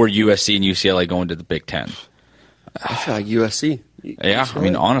or USC and UCLA going to the Big Ten? I feel like USC. Yeah, I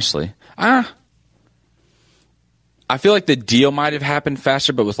mean, honestly. I I feel like the deal might have happened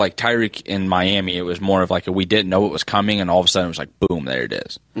faster, but with like Tyreek in Miami, it was more of like we didn't know it was coming, and all of a sudden it was like, boom, there it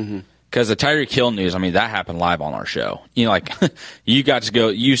is. Because the Tyreek Hill news, I mean, that happened live on our show. You know, like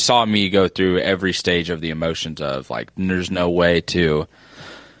you saw me go through every stage of the emotions of like, there's no way to.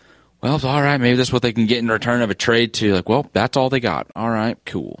 Well, it's all right. Maybe that's what they can get in return of a trade to. Like, well, that's all they got. All right,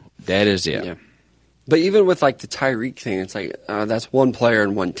 cool. That is it. Yeah. But even with like the Tyreek thing, it's like that's one player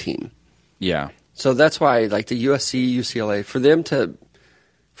and one team. Yeah. So that's why, like the USC, UCLA,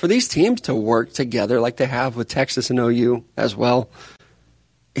 for these teams to work together like they have with Texas and OU as well,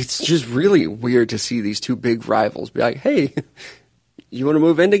 it's just really weird to see these two big rivals be like, hey, you want to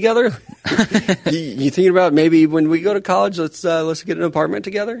move in together? you thinking about maybe when we go to college, let's get an apartment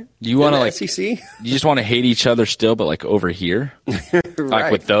together? You want to like SEC? You just want to hate each other still, but like over here, right.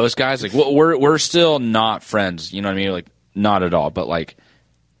 Like with those guys, like we're still not friends. You know what I mean? Like not at all, but like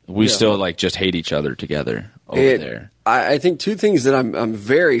we still like just hate each other together over there. I think two things that I'm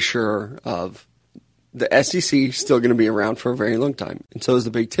very sure of. The SEC is still going to be around for a very long time, and so is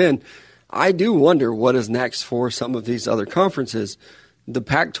the Big Ten. I do wonder what is next for some of these other conferences. The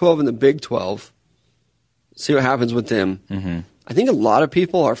Pac-12 and the Big 12, see what happens with them. Mm-hmm. I think a lot of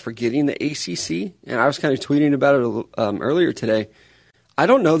people are forgetting the ACC, and I was kind of tweeting about it earlier today. I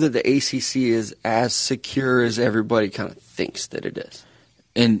don't know that the ACC is as secure as everybody kind of thinks that it is.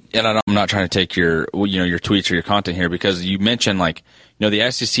 And I'm not trying to take your tweets or your content here, because you mentioned like,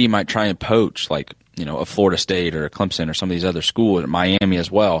 the SEC might try and poach like, a Florida State or a Clemson or some of these other schools, or Miami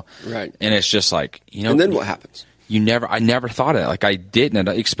as well. Right. And it's just like, And then what happens? I never thought of it. Like I didn't,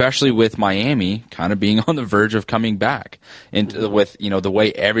 especially with Miami kind of being on the verge of coming back, and with, the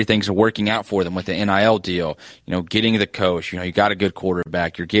way everything's working out for them with the NIL deal, getting the coach, you got a good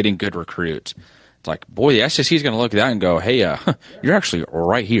quarterback, you're getting good recruits. It's like, boy, the SEC is going to look at that and go, hey, you're actually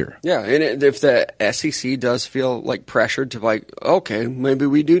right here. Yeah, and if the SEC does feel like pressured to like, okay, maybe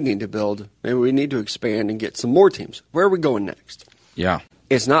we do need to build, maybe we need to expand and get some more teams. Where are we going next? Yeah.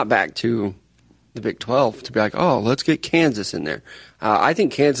 It's not back to the Big 12 to be like, oh, let's get Kansas in there. I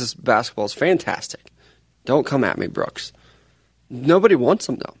think Kansas basketball is fantastic. Don't come at me, Brooks. Nobody wants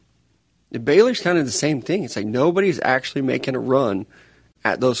them, though. Baylor's kind of the same thing. It's like nobody's actually making a run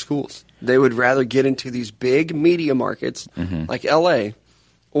at those schools. They would rather get into these big media markets like LA,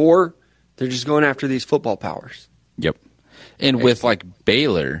 or they're just going after these football powers. Yep. And with like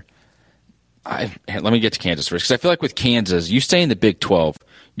Baylor, let me get to Kansas first, because I feel like with Kansas, you stay in the Big 12,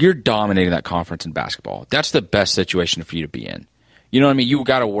 you're dominating that conference in basketball. That's the best situation for you to be in. You know what I mean? You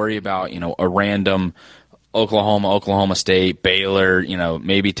got to worry about, a random Oklahoma State, Baylor,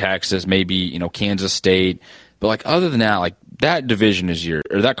 maybe Texas, maybe, Kansas State. But like other than that, like that division is yours,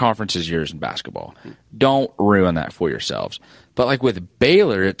 or that conference is yours in basketball. Don't ruin that for yourselves. But like with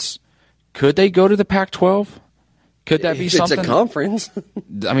Baylor, could they go to the Pac-12? Could that be something? It's a conference.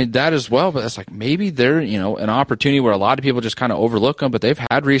 I mean, that as well, but it's like maybe they're, an opportunity where a lot of people just kind of overlook them, but they've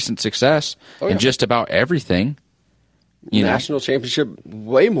had recent success in just about everything. National championship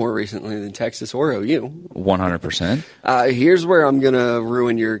way more recently than Texas or OU. 100%. Here's where I'm going to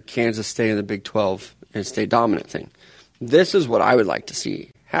ruin your Kansas stay in the Big 12 and stay dominant thing. This is what I would like to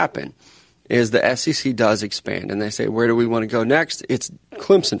see happen, is the SEC does expand, and they say, where do we want to go next? It's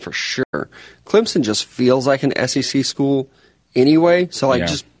Clemson for sure. Clemson just feels like an SEC school anyway, so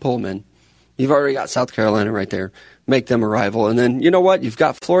just pull them in. You've already got South Carolina right there. Make them a rival. And then, you know what? You've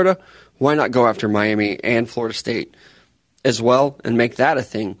got Florida. Why not go after Miami and Florida State as well and make that a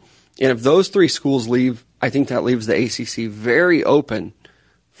thing? And if those three schools leave, I think that leaves the ACC very open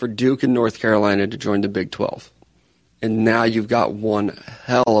for Duke and North Carolina to join the Big 12. And now you've got one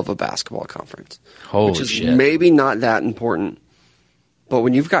hell of a basketball conference. Holy which is shit. Maybe not that important. But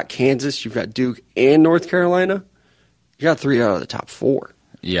when you've got Kansas, you've got Duke and North Carolina, you got 3 out of the top 4.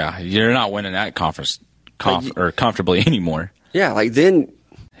 Yeah, you're not winning that conference or comfortably anymore. Yeah, like then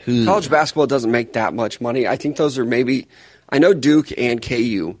college basketball doesn't make that much money. I think those are maybe – I know Duke and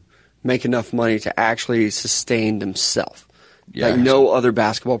KU make enough money to actually sustain themselves. Yeah. Like no other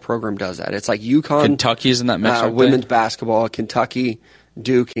basketball program does that. It's like UConn. Kentucky's in that mix. Women's basketball, Kentucky,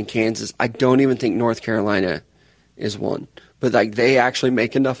 Duke, and Kansas. I don't even think North Carolina is one. But like they actually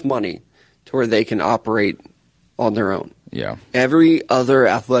make enough money to where they can operate on their own. Yeah. Every other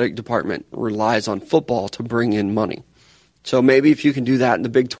athletic department relies on football to bring in money. So maybe if you can do that in the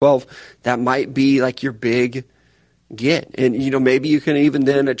Big 12, that might be like your big get. And, maybe you can even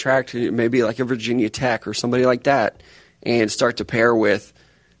then attract maybe like a Virginia Tech or somebody like that and start to pair with,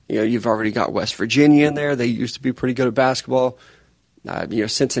 you've already got West Virginia in there. They used to be pretty good at basketball.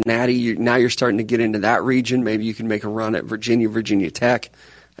 Cincinnati, now you're starting to get into that region. Maybe you can make a run at Virginia Tech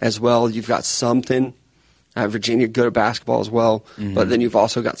as well. You've got something Virginia good at basketball as well, but then you've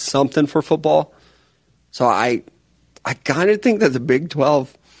also got something for football. So I kind of think that the Big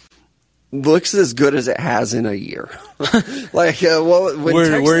 12 looks as good as it has in a year. Like,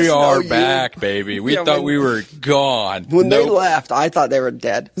 we are back, baby. We thought we were gone. When they left, I thought they were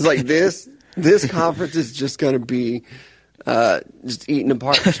dead. It's like this conference is just going to be just eaten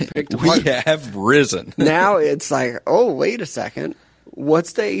apart, just picked apart. We have risen. Now it's like, oh, wait a second.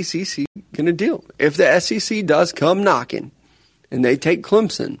 What's the ACC going to do? If the SEC does come knocking and they take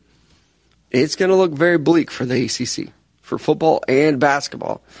Clemson, it's going to look very bleak for the ACC, for football and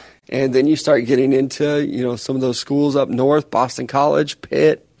basketball. And then you start getting into, some of those schools up north, Boston College,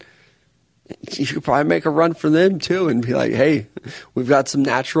 Pitt. You could probably make a run for them, too, and be like, hey, we've got some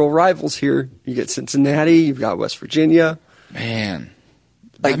natural rivals here. You get Cincinnati, you've got West Virginia. Man.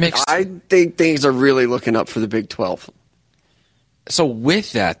 I think things are really looking up for the Big 12. So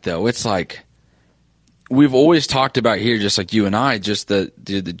with that, though, it's like we've always talked about here, just like you and I, just the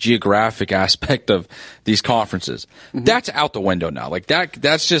geographic aspect of these conferences. Mm-hmm. That's out the window now. Like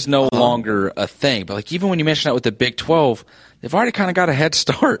that's just no longer a thing. But like even when you mention that with the Big 12, they've already kind of got a head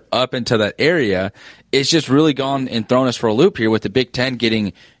start up into that area. It's just really gone and thrown us for a loop here with the Big 10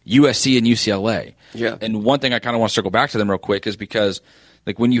 getting USC and UCLA. Yeah. And one thing I kind of want to circle back to them real quick is because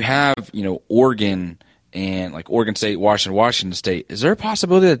like when you have, Oregon and like Oregon State, Washington State, is there a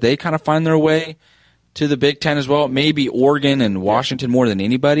possibility that they kind of find their way to the Big Ten as well? Maybe Oregon and Washington more than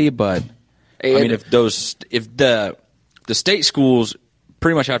anybody, but if the state schools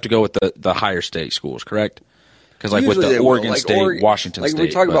pretty much have to go with the higher state schools, correct? Because like with the Oregon State, Washington State. Like we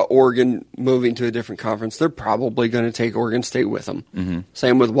talk about Oregon moving to a different conference, they're probably going to take Oregon State with them. Mm-hmm.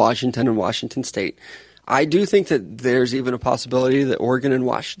 Same with Washington and Washington State. I do think that there's even a possibility that Oregon and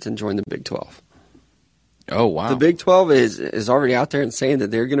Washington join the Big 12. Oh, wow. The Big 12 is already out there and saying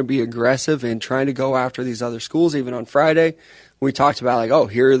that they're going to be aggressive in trying to go after these other schools. Even on Friday, we talked about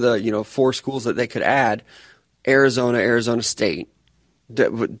here are the 4 schools that they could add. Arizona State.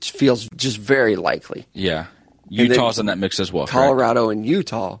 That feels just very likely. Yeah. Utah's in that mix as well. Colorado and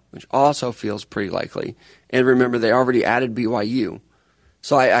Utah, which also feels pretty likely. And remember, they already added BYU.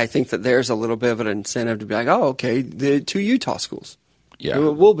 So I think that there's a little bit of an incentive to be like, oh, okay, the 2 Utah schools. Yeah.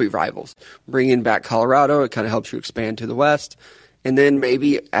 It will be rivals. Bringing back Colorado, it kind of helps you expand to the west. And then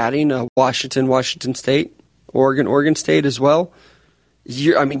maybe adding Washington State, Oregon State as well.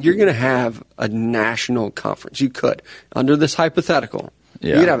 You're going to have a national conference. You could. Under this hypothetical,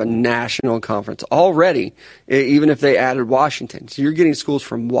 you could have a national conference already, even if they added Washington. So you're getting schools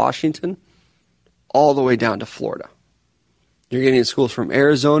from Washington all the way down to Florida. You're getting schools from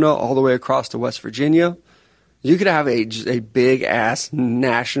Arizona all the way across to West Virginia. You could have a big-ass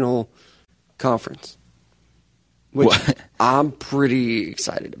national conference, which I'm pretty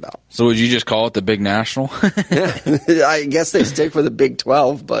excited about. So would you just call it the Big National? Yeah. I guess they stick with the Big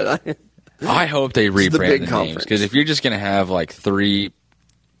 12, but I hope they rebrand the names. Because if you're just going to have like 3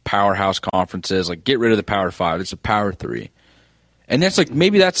 powerhouse conferences, like get rid of the Power 5. It's a Power 3. And that's like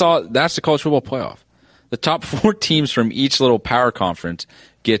maybe that's all. That's the college football playoff. The top 4 teams from each little power conference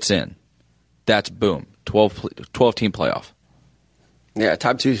gets in. That's boom. 12-team playoff. Yeah,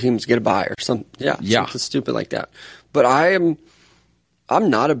 top 2 teams get a bye or something. Something stupid like that. But I'm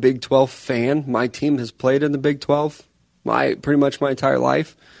not a Big 12 fan. My team has played in the Big 12 pretty much my entire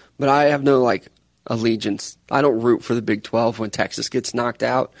life, but I have no allegiance. I don't root for the Big 12 when Texas gets knocked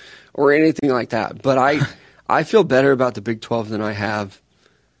out or anything like that. But I feel better about the Big 12 than I have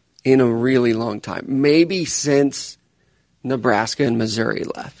in a really long time. Maybe since Nebraska and Missouri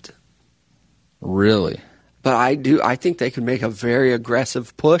left. Really? But I think they could make a very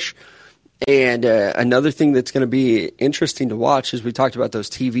aggressive push. And another thing that's going to be interesting to watch is we talked about those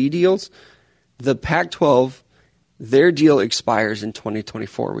TV deals. The Pac-12, their deal expires in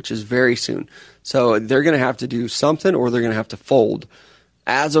 2024, which is very soon. So they're going to have to do something or they're going to have to fold.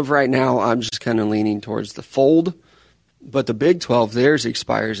 As of right now, I'm just kind of leaning towards the fold. But the Big 12, theirs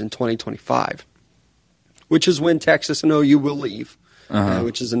expires in 2025, which is when Texas and OU will leave,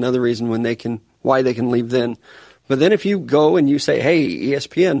 which is another reason why they can leave then. But then if you go and you say, hey,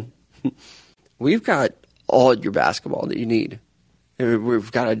 ESPN, we've got all your basketball that you need.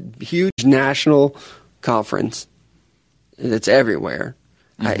 We've got a huge national conference that's everywhere.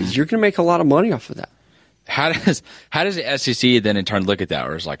 Mm-hmm. You're going to make a lot of money off of that. How does the SEC then in turn look at that?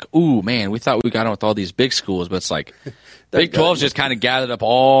 Where it's like, ooh, man, we thought we got on with all these big schools, but it's like Big 12's just kind of gathered up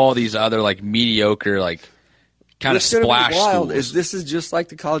all these other mediocre kind of splash schools. This is just like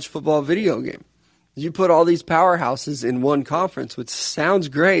the college football video game. You put all these powerhouses in one conference, which sounds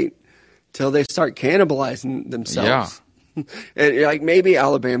great till they start cannibalizing themselves. And like maybe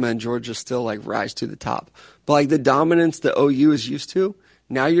Alabama and Georgia still like rise to the top, but like the dominance that OU is used to,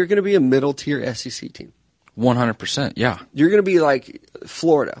 now you're going to be a middle tier SEC team. 100%. Yeah. You're going to be like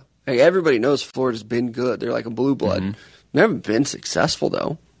Florida. Like everybody knows Florida's been good. They're like a blue blood. Mm-hmm. They haven't been successful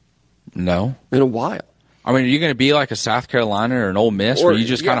though. No. In a while. I mean, are you going to be like a South Carolina or an Ole Miss where you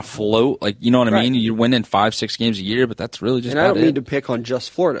just kind of float? Like, you know what I mean? You're winning 5-6 games a year, but that's really just. And I don't mean to pick on just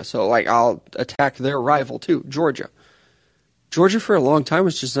Florida, so like I'll attack their rival too, Georgia. Georgia for a long time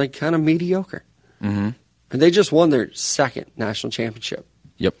was just like kind of mediocre, and they just won their second national championship.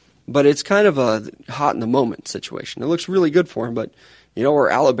 Yep. But it's kind of a hot in the moment situation. It looks really good for them, but you know,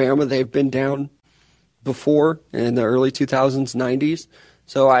 where Alabama, they've been down before in the early 2000s, 90s.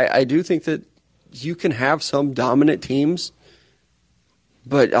 So I do think that you can have some dominant teams,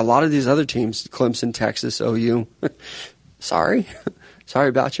 but a lot of these other teams, Clemson, Texas, OU, sorry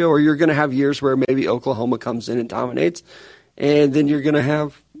about you. Or you're going to have years where maybe Oklahoma comes in and dominates, and then you're going to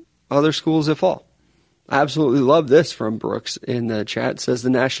have other schools that fall. I absolutely love this from Brooks in the chat. It says the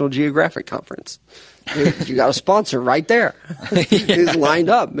National Geographic Conference. You got a sponsor right there. He's lined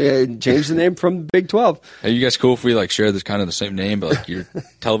up. Change the name from Big 12. Hey, you guys cool if we like share this kind of the same name, but like your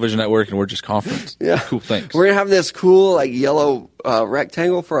television network and we're just conference? Yeah. Cool, thanks. We're going to have this cool like yellow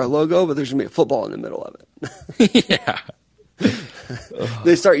rectangle for our logo, but there's going to be a football in the middle of it. Yeah.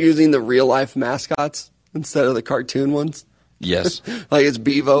 They start using the real life mascots instead of the cartoon ones. Yes. Like it's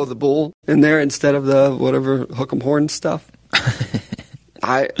Bevo the bull in there instead of the whatever hook 'em horn stuff.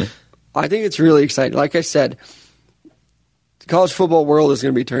 I think it's really exciting. Like I said, the college football world is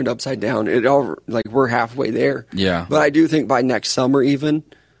going to be turned upside down. We're halfway there. Yeah. But I do think by next summer, even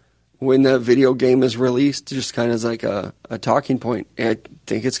when the video game is released, just kind of as like a talking point, I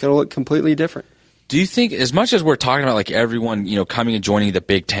think it's going to look completely different. Do you think, as much as we're talking about like everyone, you know, coming and joining the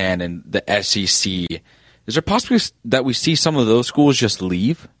Big Ten and the SEC, is there possibly that we see some of those schools just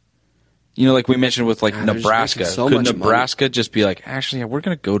leave? You know, like we mentioned with like Nebraska. Could Nebraska just be like, actually, yeah, we're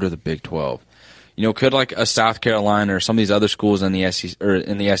going to go to the Big 12? You know, could like a South Carolina or some of these other schools in the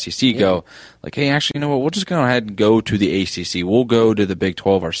SEC go like, hey, actually, you know what? We'll just go ahead and go to the ACC. We'll go to the Big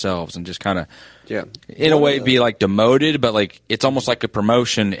 12 ourselves and just kind of, in a way, be like demoted, but like it's almost like a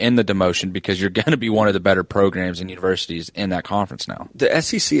promotion in the demotion because you're going to be one of the better programs and universities in that conference now. The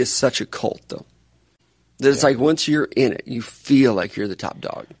SEC is such a cult, though. That it's like once you're in it, you feel like you're the top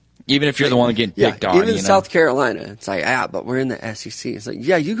dog. Even if you're the one getting picked on. Even South Carolina, it's like, but we're in the SEC. It's like,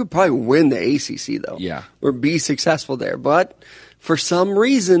 yeah, you could probably win the ACC, though. Yeah. Or be successful there. But for some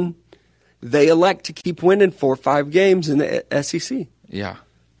reason, they elect to keep winning 4 or 5 games in the SEC. Yeah.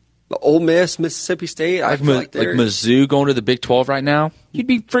 Ole Miss, Mississippi State, I feel like they're... Like Mizzou going to the Big 12 right now, you'd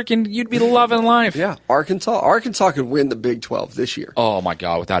be loving life. Yeah, Arkansas could win the Big 12 this year. Oh my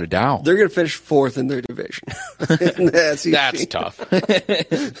God, without a doubt. They're going to finish 4th in their division. In the SEC. That's tough.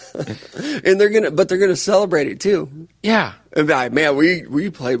 And they're going to celebrate it too. Yeah. And like, man, we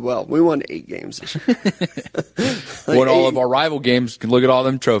played well. We won 8 games this year. Won all of our rival games. Look at all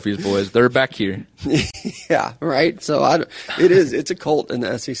them trophies, boys. They're back here. Yeah, right. So it's a cult in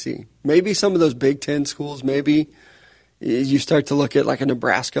the SEC. Maybe some of those Big Ten schools, maybe you start to look at like a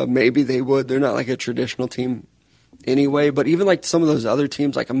Nebraska. Maybe they would. They're not like a traditional team anyway. But even like some of those other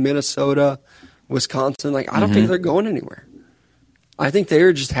teams, like a Minnesota, Wisconsin, like I don't think they're going anywhere. I think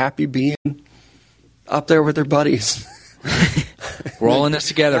they're just happy being up there with their buddies. We're all in this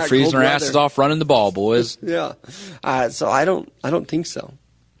together, freezing our asses off, running the ball, boys. Yeah. So I don't think so.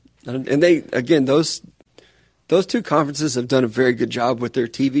 And those 2 conferences have done a very good job with their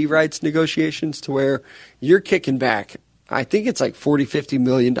TV rights negotiations to where you're kicking back. I think it's like $40-50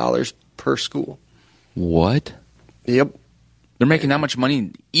 million per school. What? Yep. They're making that much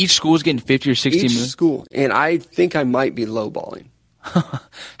money. Each school is getting 50 or 60 million. Each school, and I think I might be lowballing.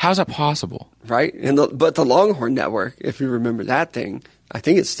 How's that possible? Right? But the Longhorn Network, if you remember that thing, I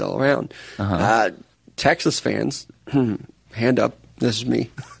think it's still around. Texas fans, hand up, this is me.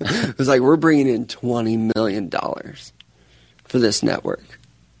 It was like, we're bringing in $20 million for this network.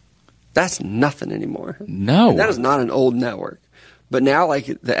 That's nothing anymore. No. And that is not an old network. But now, like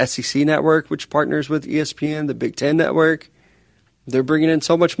the SEC network, which partners with ESPN, the Big Ten network, they're bringing in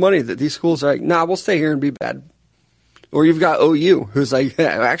so much money that these schools are like, nah, we'll stay here and be bad. Or you've got OU, who's like,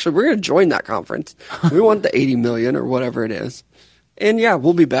 yeah, actually, we're going to join that conference. We want the $80 million or whatever it is. And yeah,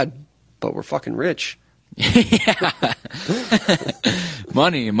 we'll be bad, but we're fucking rich. Yeah.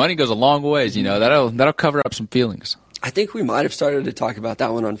 Money goes a long ways, you know. That'll cover up some feelings. I think we might have started to talk about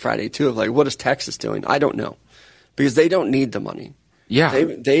that one on Friday, too, of like, what is Texas doing? I don't know. Because they don't need the money. Yeah.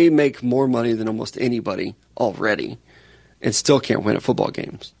 They make more money than almost anybody already and still can't win at football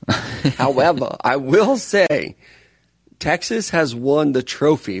games. However, I will say Texas has won the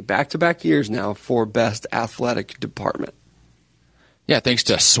trophy back-to-back years now for best athletic department. Yeah, thanks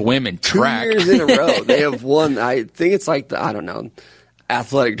to swim and track. 2 years in a row, they have won. I think it's like the, I don't know,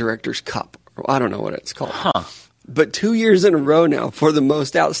 Athletic Directors Cup. I don't know what it's called. Huh. But 2 years in a row now for the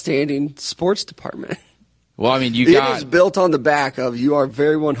most outstanding sports department. Well, I mean, It is built on the back of, you are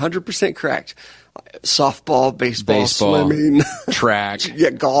very 100% correct, softball, baseball, swimming, track. Yeah,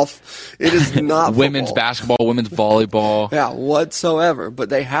 golf. It is not women's football. basketball, women's volleyball. Yeah, whatsoever. But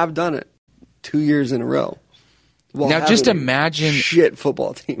they have done it 2 years in a row. Now, just imagine shit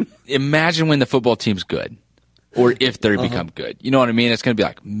football team. Imagine when the football team's good, or if they become good. You know what I mean? It's going to be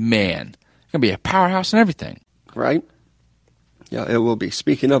like, man, it's going to be a powerhouse and everything, right? Yeah, it will be.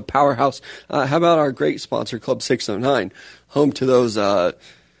 Speaking of powerhouse, how about our great sponsor, Club 609, home to those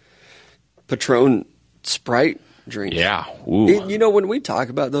Patron Sprite drinks? Yeah. Ooh. You know, when we talk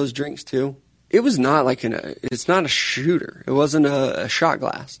about those drinks too, it was not like it's not a shooter. It wasn't a shot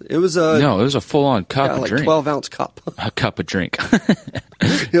glass. It was it was a full-on cup of like drink. 12-ounce cup. A cup of drink.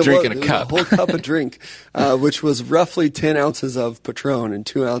 Drinking a cup. A whole cup of drink, which was roughly 10 ounces of Patron and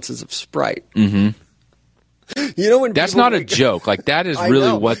 2 ounces of Sprite. Mm-hmm. You know, when that's not a joke. Like, that is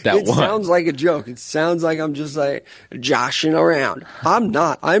really what that was. It sounds like a joke. It sounds like I'm just like joshing around. I'm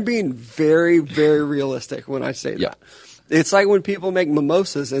not. I'm being very, very realistic when I say that. It's like when people make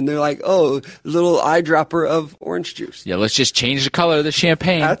mimosas and they're like, oh, little eyedropper of orange juice. Yeah, let's just change the color of the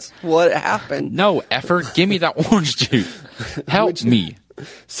champagne. That's what happened. No, effort. Give me that orange juice. Help me.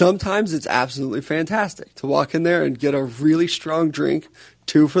 Sometimes it's absolutely fantastic to walk in there and get a really strong drink,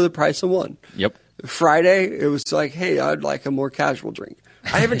 2 for the price of 1. Yep. Friday, it was like, hey, I'd like a more casual drink.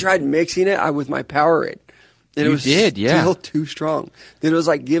 I haven't tried mixing it with my Powerade. And it was still too strong. Then it was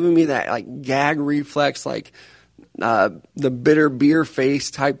like giving me that like gag reflex, like the bitter beer face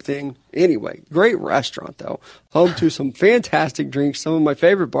type thing. Anyway, great restaurant though. Home to some fantastic drinks, some of my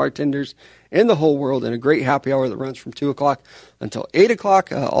favorite bartenders in the whole world, and a great happy hour that runs from 2 o'clock until 8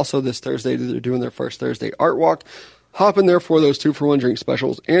 o'clock. Also this Thursday, they're doing their first Thursday art walk. Hop in there for those 2-for-1 drink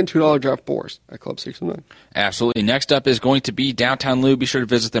specials and $2 draft pours at Club 609. Absolutely. Next up is going to be Downtown Lube. Be sure to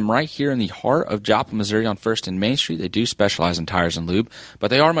visit them right here in the heart of Joplin, Missouri on 1st and Main Street. They do specialize in tires and lube,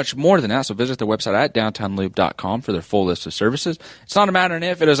 but they are much more than that, so visit their website at downtownlube.com for their full list of services. It's not a matter of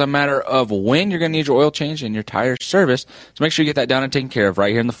if, it is a matter of when you're going to need your oil change and your tire service, so make sure you get that done and taken care of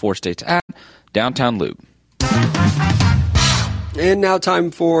right here in the 4 states at Downtown Lube. And now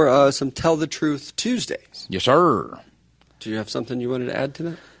time for some Tell the Truth Tuesdays. Yes, sir. Do you have something you wanted to add to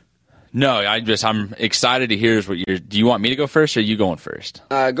that? No, I'm excited to hear what do you want me to go first or are you going first?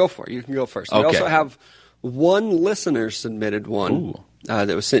 Go for it. You can go first. Okay. We also have one listener submitted one that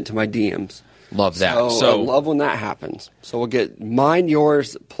was sent to my DMs. Love that. So I love when that happens. So we'll get mine,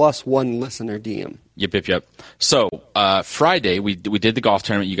 yours, plus one listener DM. Yep. So Friday we did the golf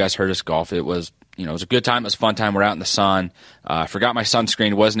tournament. You guys heard us golf. It was it was a good time. It was a fun time. We're out in the sun. Forgot my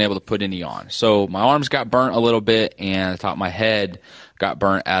sunscreen. Wasn't able to put any on. So my arms got burnt a little bit, and the top of my head got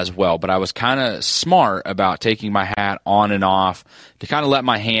burnt as well. But I was kind of smart about taking my hat on and off to kind of let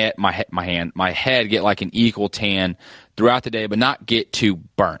my head get like an equal tan throughout the day, but not get too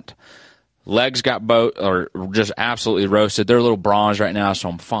burnt. Legs got just absolutely roasted. They're a little bronze right now, so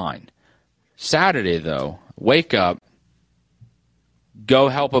I'm fine. Saturday though, wake up. Go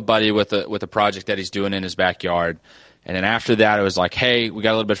help a buddy with a project that he's doing in his backyard. And then after that, it was like, hey, we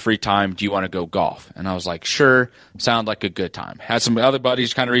got a little bit of free time. Do you want to go golf? And I was like, sure. Sound like a good time. Had some other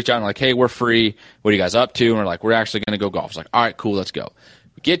buddies kind of reach out and like, hey, we're free. What are you guys up to? And we're like, we're actually going to go golf. It's like, all right, cool, let's go.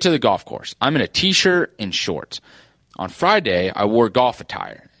 We get to the golf course. I'm in a T-shirt and shorts. On Friday, I wore golf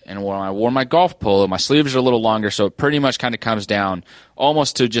attire. And when I wore my golf polo, my sleeves are a little longer, so it pretty much kind of comes down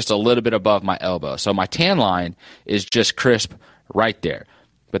almost to just a little bit above my elbow. So my tan line is just crisp right there.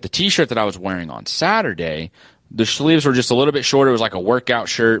 But the T-shirt that I was wearing on Saturday, the sleeves were just a little bit shorter. It was like a workout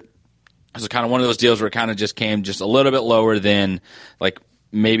shirt. It was kind of one of those deals where it kind of just came just a little bit lower than, like,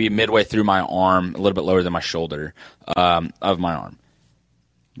 maybe midway through my arm, a little bit lower than my shoulder of my arm.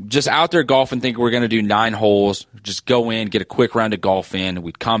 Just out there golfing, thinking we're going to do 9 holes, just go in, get a quick round of golf in.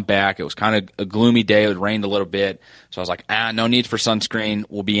 We'd come back. It was kind of a gloomy day. It rained a little bit. So I was like, no need for sunscreen.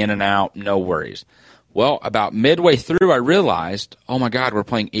 We'll be in and out. No worries. Well, about midway through, I realized, oh, my God, we're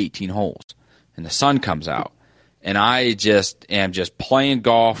playing 18 holes. And the sun comes out. And I just am just playing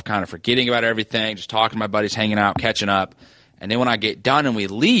golf, kind of forgetting about everything, just talking to my buddies, hanging out, catching up. And then when I get done and we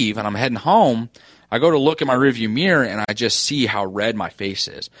leave and I'm heading home, I go to look in my rearview mirror and I just see how red my face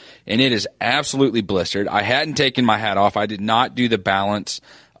is. And it is absolutely blistered. I hadn't taken my hat off. I did not do the balance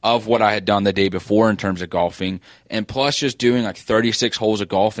of what I had done the day before in terms of golfing. And plus just doing like 36 holes of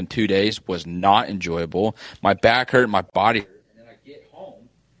golf in 2 days was not enjoyable. My back hurt, my body hurt. And then I get home,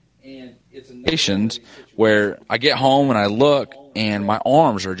 and it's a nations where I get home and I look, and my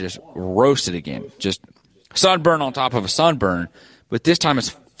arms are just roasted again. Just sunburn on top of a sunburn. But this time it's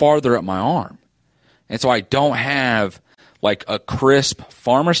farther up my arm. And so I don't have like a crisp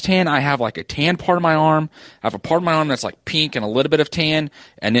farmer's tan. I have like a tan part of my arm. I have a part of my arm that's like pink and a little bit of tan,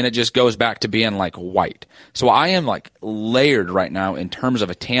 and then it just goes back to being like white. So I am like layered right now in terms of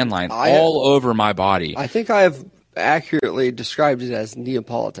a tan line all over my body. I think I have accurately described it as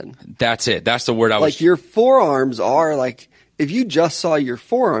Neapolitan. That's it. That's the word I was. Like your forearms are like, if you just saw your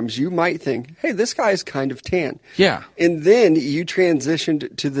forearms, you might think, hey, this guy's kind of tan. Yeah. And then you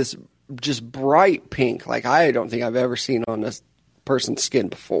transitioned to this just bright pink, like I don't think I've ever seen on a person's skin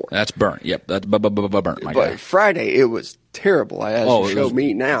before. That's burnt. Yep, that's burnt. My guy. But Friday, it was terrible. As you showed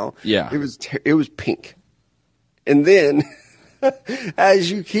me now, yeah, it was pink. And then, as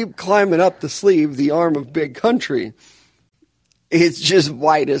you keep climbing up the sleeve, the arm of Big Country, it's just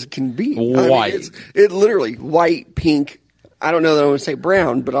white as can be. White. I mean, it literally white, pink. I don't know that I want to say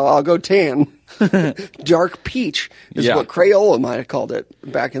brown, but I'll go tan. Dark peach is what Crayola might have called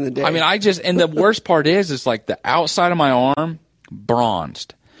it back in the day. I mean, and the worst part is like the outside of my arm,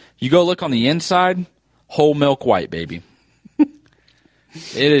 bronzed. You go look on the inside, whole milk white, baby.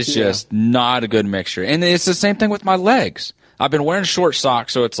 It is just not a good mixture. And it's the same thing with my legs. I've been wearing short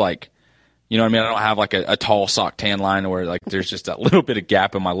socks, so it's like, you know what I mean? I don't have like a tall sock tan line where like there's just that little bit of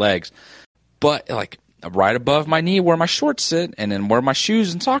gap in my legs. But like right above my knee where my shorts sit, and then where my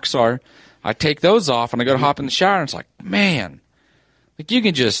shoes and socks are, I take those off and I go to hop in the shower, and it's like, man, like you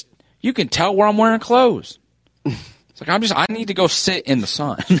can tell where I'm wearing clothes. It's like I need to go sit in the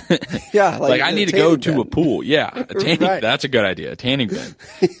sun. Yeah, like I need to go to a pool. Yeah, a tanning. Right. That's a good idea, a tanning bed.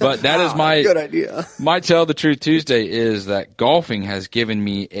 But that is my good idea. My Tell the Truth Tuesday is that golfing has given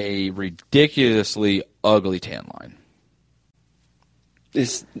me a ridiculously ugly tan line.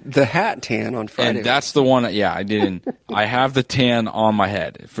 It's the hat tan on Friday. And that's the one. Yeah, I didn't. I have the tan on my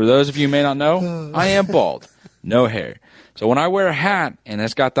head. For those of you who may not know, I am bald, no hair. So when I wear a hat and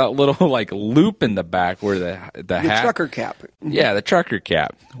it's got that little like loop in the back where the hat, the trucker cap. Yeah, the trucker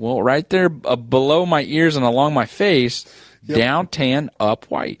cap. Well, right there below my ears and along my face, down tan, up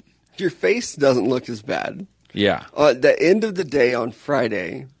white. Your face doesn't look as bad. Yeah. At the end of the day on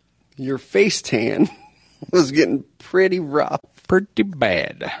Friday, your face tan was getting pretty rough. Pretty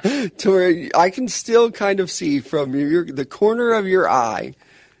bad. To where I can still kind of see from the corner of your eye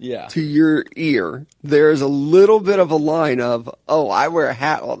to your ear, there's a little bit of a line of, oh, I wear a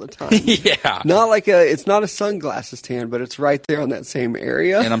hat all the time. Yeah. It's not a sunglasses tan, but it's right there on that same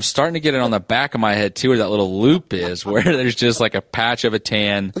area. And I'm starting to get it on the back of my head, too, where that little loop is, where there's just like a patch of a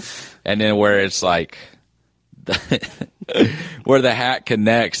tan, and then where it's like, where the hat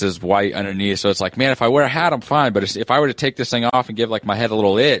connects is white underneath. So it's like, man, if I wear a hat, I'm fine. But if I were to take this thing off and give like my head a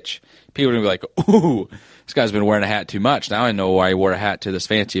little itch, people would be like, ooh, this guy's been wearing a hat too much. Now I know why he wore a hat to this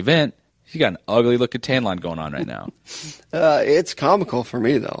fancy event. He's got an ugly looking tan line going on right now. It's comical for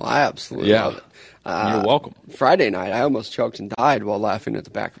me, though. I absolutely love it. You're welcome. Friday night, I almost choked and died while laughing at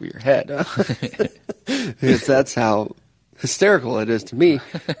the back of your head. Because that's how hysterical it is to me.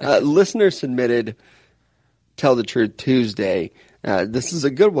 Listener submitted Tell the Truth Tuesday. This is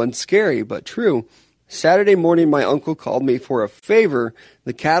a good one, scary but true. Saturday morning, my uncle called me for a favor.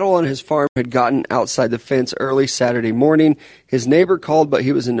 The cattle on his farm had gotten outside the fence early Saturday morning. His neighbor called, but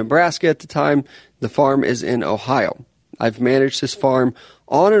he was in Nebraska at the time. The farm is in Ohio. I've managed this farm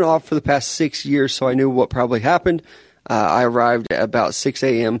on and off for the past 6 years, so I knew what probably happened. I arrived at about 6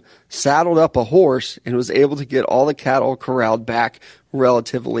 a.m., saddled up a horse, and was able to get all the cattle corralled back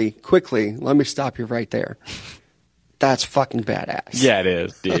relatively quickly. Let me stop you right there. That's fucking badass. Yeah, it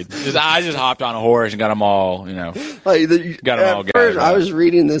is, dude. I just hopped on a horse and got them all, got them all gathered. I was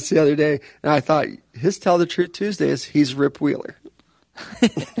reading this the other day, and I thought, his Tell the Truth Tuesday is he's Rip Wheeler.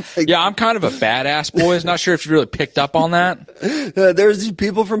 Yeah, I'm kind of a badass, boys. Not sure if you really picked up on that. There's these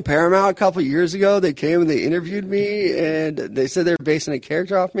people from Paramount a couple years ago. They came and they interviewed me, and they said they were basing a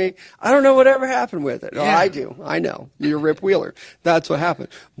character off me. I don't know whatever happened with it. Yeah. Oh, I do. I know. You're Rip Wheeler. That's what happened.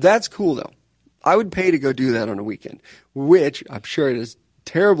 That's cool, though. I would pay to go do that on a weekend, which I'm sure it is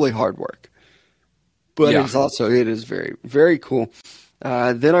terribly hard work. But it is very, very cool.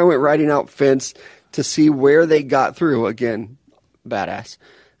 Then I went riding out fence to see where they got through. Again, badass.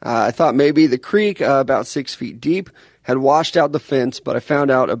 I thought maybe the creek, about 6 feet deep, had washed out the fence, but I found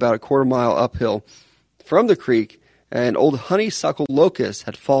out about a quarter mile uphill from the creek, an old honeysuckle locust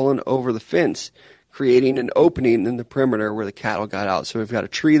had fallen over the fence. creating an opening in the perimeter where the cattle got out. So we've got a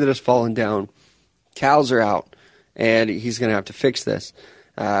tree that has fallen down, cows are out, and he's going to have to fix this.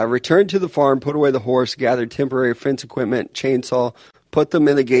 I returned to the farm, put away the horse, gathered temporary fence equipment, chainsaw, put them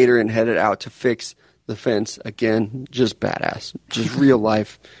in the gator, and headed out to fix the fence. Again, just badass. Just real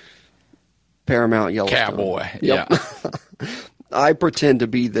life Paramount Yellowstone. Cowboy. Yep. Yeah. I pretend to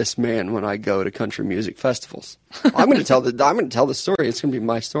be this man when I go to country music festivals. I'm going to tell the story. It's going to be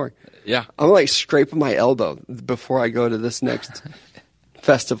my story. Yeah. I'm like scraping my elbow before I go to this next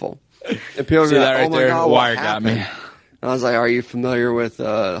festival. And people See are that like, right "Oh my there? God, Wire what got me." happened?" And I was like, "Are you familiar with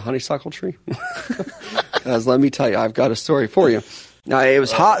honeysuckle tree?" Because let me tell you, I've got a story for you. Now, it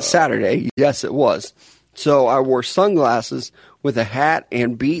was hot Saturday. Yes, it was. So I wore sunglasses with a hat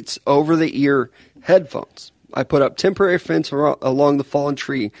and Beats over-the-ear headphones. I put up temporary fence along the fallen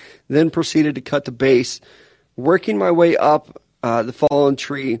tree, then proceeded to cut the base, working my way up the fallen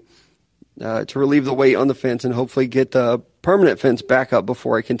tree to relieve the weight on the fence and hopefully get the permanent fence back up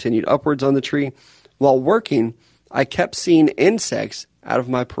before I continued upwards on the tree. While working, I kept seeing insects out of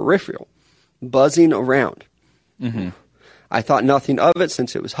my peripheral, buzzing around. Mm-hmm. I thought nothing of it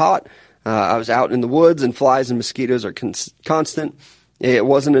since it was hot. I was out in the woods, and flies and mosquitoes are constant. It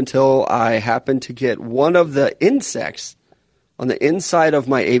wasn't until I happened to get one of the insects on the inside of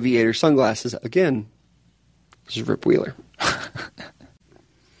my aviator sunglasses. Again, this is Rip Wheeler.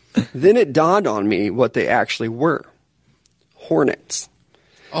 Then it dawned on me what they actually were. Hornets.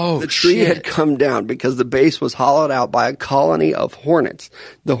 Oh, the tree had come down because the base was hollowed out by a colony of hornets.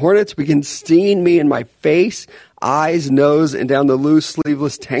 The hornets began stinging me in my face, eyes, nose, and down the loose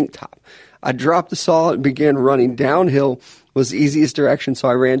sleeveless tank top. I dropped the saw and began running downhill. Was the easiest direction, so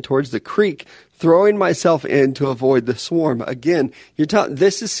I ran towards the creek, throwing myself in to avoid the swarm. Again,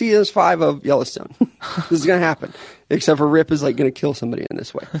 this is season 5 of Yellowstone. This is going to happen. Except for Rip is like going to kill somebody in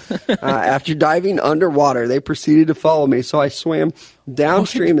this way. After diving underwater, they proceeded to follow me, so I swam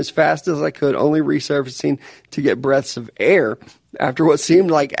downstream as fast as I could, only resurfacing to get breaths of air. After what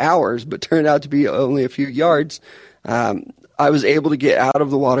seemed like hours, but turned out to be only a few yards, I was able to get out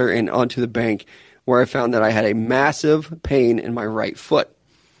of the water and onto the bank, where I found that I had a massive pain in my right foot.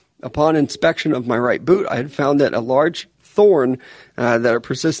 Upon inspection of my right boot, I had found that a large thorn that are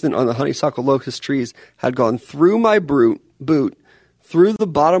persistent on the honeysuckle locust trees had gone through my boot, through the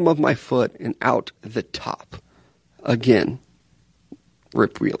bottom of my foot, and out the top. Again,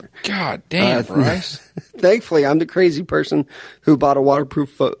 Rip Wheeler. God damn, Bryce. Thankfully, I'm the crazy person who bought a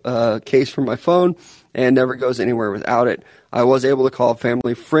waterproof case for my phone and never goes anywhere without it. I was able to call a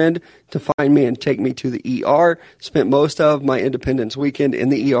family friend to find me and take me to the ER. Spent most of my Independence weekend in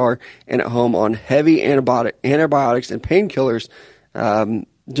the ER and at home on heavy antibiotics and painkillers.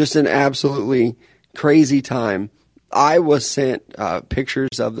 Just an absolutely crazy time. I was sent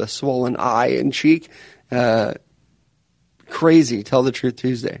pictures of the swollen eye and cheek. Crazy, tell the truth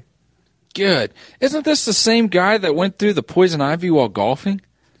Tuesday. Good. Isn't this the same guy that went through the poison ivy while golfing?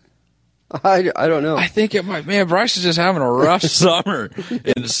 I don't know. I think it might. Man, Bryce is just having a rough summer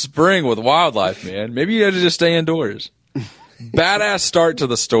in spring with wildlife, man. Maybe you had to just stay indoors. Badass start to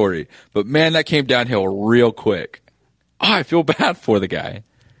the story. But, man, that came downhill real quick. Oh, I feel bad for the guy.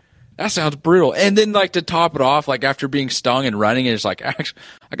 That sounds brutal. And then, like, to top it off, like, after being stung and running, it's like, actually,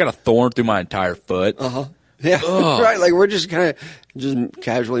 I got a thorn through my entire foot. Uh-huh. Yeah, right. Like, we're just kind of just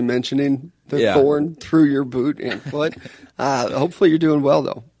casually mentioning the thorn through your boot and foot. Hopefully you're doing well,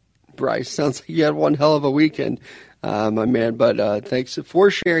 though. Bryce, sounds like you had one hell of a weekend, my man. But thanks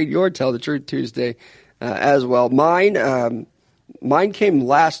for sharing your Tell the Truth Tuesday as well. Mine came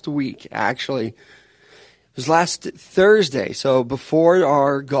last week, actually. It was last Thursday. So before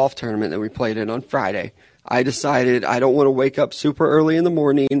our golf tournament that we played in on Friday, I decided I don't want to wake up super early in the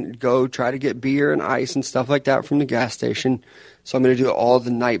morning, go try to get beer and ice and stuff like that from the gas station. So I'm going to do it all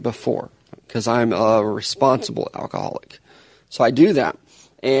the night before because I'm a responsible alcoholic. So I do that.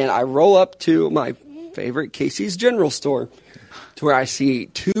 And I roll up to my favorite Casey's General Store to where I see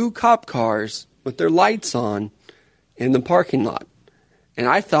 2 cop cars with their lights on in the parking lot. And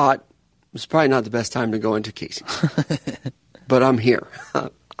I thought it was probably not the best time to go into Casey's. But I'm here.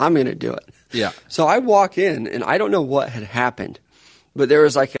 I'm going to do it. Yeah. So I walk in, and I don't know what had happened. But there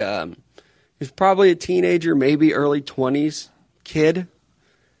was like there's probably a teenager, maybe early 20s kid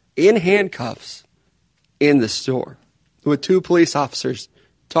in handcuffs in the store with 2 police officers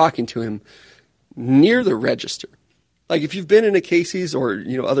talking to him near the register. Like if you've been in a Casey's or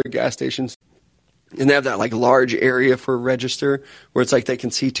other gas stations and they have that like large area for a register where it's like they can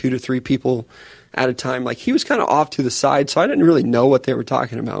see 2 to 3 people at a time. Like he was kind of off to the side, so I didn't really know what they were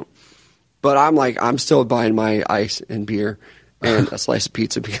talking about. But I'm still buying my ice and beer and a slice of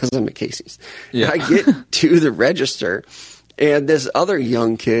pizza because I'm at Casey's. Yeah. And I get to the register, and this other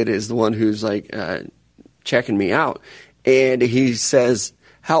young kid is the one who's like checking me out, and he says,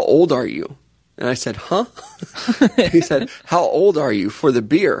 "How old are you?" And I said, "Huh?" He said, "How old are you for the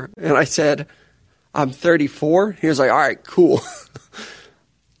beer?" And I said, "I'm 34." He was like, "All right, cool."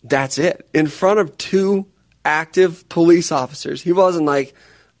 That's it. In front of 2 active police officers. He wasn't like,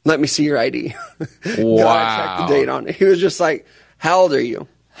 "Let me see your ID." Wow. Check the date on it. He was just like, "How old are you?"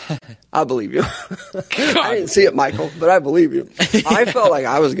 "I believe you." I didn't see it, Michael, but I believe you. I felt like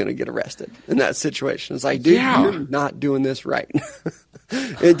I was going to get arrested in that situation. It's like, dude, You're not doing this right.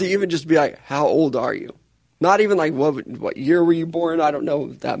 And to even just be like, "How old are you?" Not even like, what year were you born? I don't know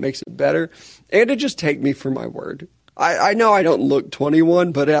if that makes it better. And to just take me for my word. I know I don't look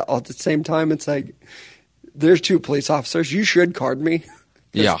 21, but at the same time, it's like, there's 2 police officers. You should card me.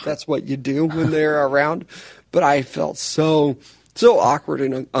 Yeah. That's what you do when they're around. But I felt so awkward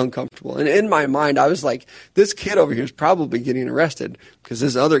and uncomfortable. And in my mind, I was like, this kid over here is probably getting arrested because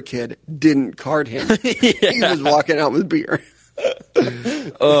this other kid didn't card him. Yeah. He was walking out with beer.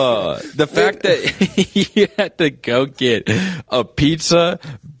 The fact that you had to go get a pizza,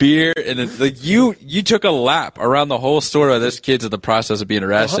 beer, and it's like you took a lap around the whole store of this kid's in the process of being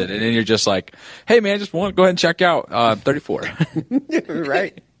arrested, and then you're just like, "Hey man, just want to go ahead and check out. 34."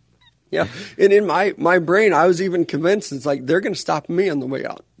 Right. Yeah. And in my brain, I was even convinced it's like they're going to stop me on the way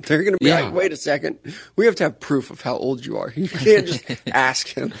out. They're going to be like, "Wait a second. We have to have proof of how old you are. You can't just ask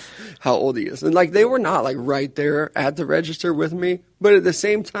him how old he is." And like they were not like right there at the register with me, but at the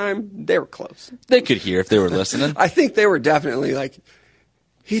same time, they were close. They could hear if they were listening. I think they were definitely like,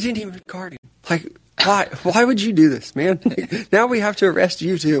 "He didn't even card him. Like, why? Why would you do this, man? Now we have to arrest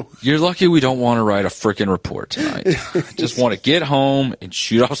you too." You're lucky we don't want to write a freaking report tonight. Just want to get home and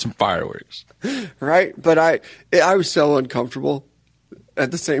shoot off some fireworks. Right? But I was so uncomfortable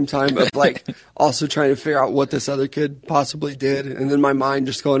at the same time of like also trying to figure out what this other kid possibly did. And then my mind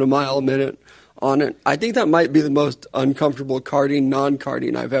just going a mile a minute on it. I think that might be the most uncomfortable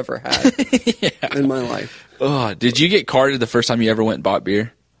non-carding I've ever had in my life. Oh, did you get carded the first time you ever went and bought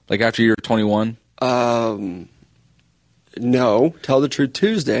beer? Like after you were 21? No. Tell the truth,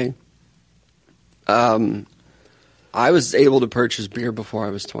 Tuesday. I was able to purchase beer before I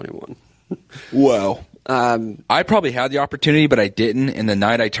was 21. Wow. I probably had the opportunity, but I didn't. And the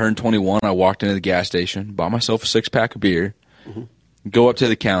night I turned 21, I walked into the gas station, bought myself a 6-pack of beer, go up to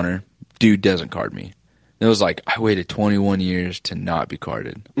the counter. Dude doesn't card me. And it was like, I waited 21 years to not be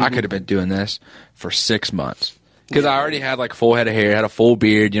carded. I could have been doing this for 6 months. Because I already had like a full head of hair, had a full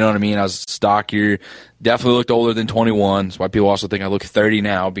beard, you know what I mean? I was stockier, definitely looked older than 21. That's why people also think I look 30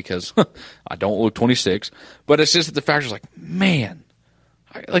 now because I don't look 26. But it's just that the fact is like, man,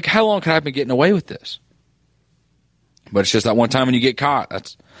 like how long could I have been getting away with this? But it's just that one time when you get caught,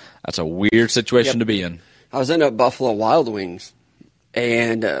 that's a weird situation to be in. I was in a Buffalo Wild Wings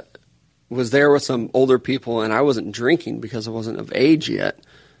and was there with some older people, and I wasn't drinking because I wasn't of age yet.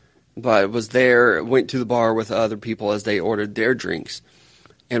 But was there, went to the bar with other people as they ordered their drinks.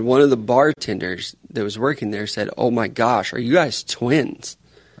 And one of the bartenders that was working there said, "Oh my gosh, are you guys twins?"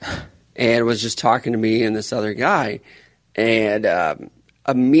 And was just talking to me and this other guy. And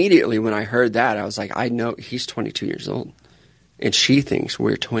immediately when I heard that, I was like, I know he's 22 years old. And she thinks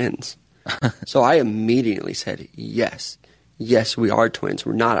we're twins. So I immediately said, yes, we are twins.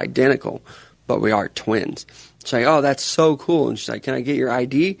 We're not identical, but we are twins. She's like, "Oh, that's so cool." And she's like, "Can I get your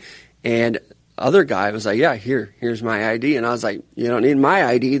ID?" And other guy was like, "Yeah, here's my ID." And I was like, "You don't need my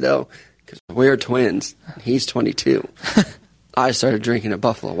ID, though, because we're twins. He's 22. I started drinking at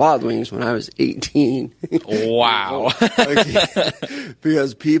Buffalo Wild Wings when I was 18. Wow.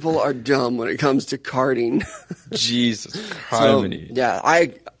 Because people are dumb when it comes to carding. Jesus Christ. So, yeah,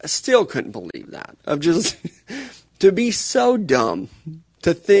 I still couldn't believe that. Of just to be so dumb.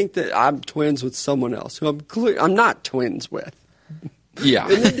 To think that I'm twins with someone else who I'm not twins with. Yeah.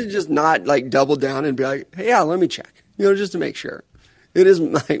 And then to just not like double down and be like, "Hey, yeah, let me check." Just to make sure. It is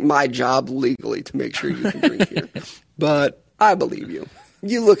my job legally to make sure you can drink here. But I believe you.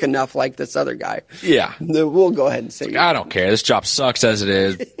 You look enough like this other guy. Yeah. We'll go ahead and say I don't care. This job sucks as it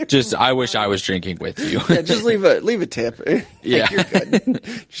is. Just I wish I was drinking with you. Yeah, just leave a tip. Yeah. You're good.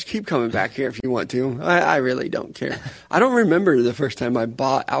 Just keep coming back here if you want to. I really don't care. I don't remember the first time I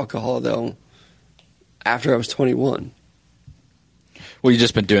bought alcohol, though, after I was 21. Well, you've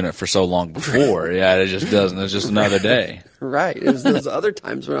just been doing it for so long before. Yeah, it just doesn't. It's just another day. Right. It was those other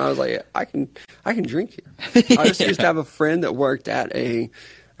times when I was like, I can drink here. I just used to have a friend that worked at a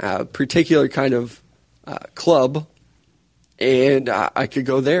particular kind of club, and I could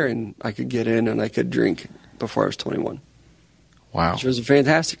go there and I could get in and I could drink before I was 21. Wow. Which was a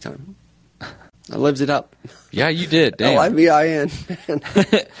fantastic time. I lived it up. Yeah, you did. Damn. L-I-V-I-N.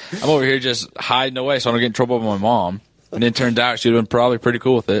 I'm over here just hiding away so I don't get in trouble with my mom. And it turned out she'd been probably pretty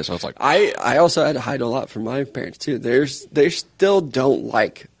cool with it. So I was like, I also had to hide a lot from my parents too. They still don't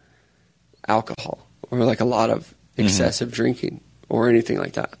like alcohol or like a lot of excessive drinking or anything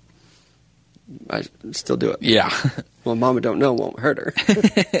like that. I still do it. yeah. Well, Mama don't know won't hurt her.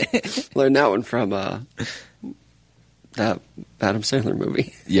 Learned that one from that Adam Sandler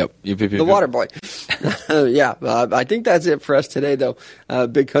movie. Yep. The Water Boy. Yeah, I think that's it for us today, though.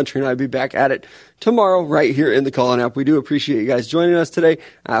 Big Country and I will be back at it tomorrow right here in the Call-In app. We do appreciate you guys joining us today.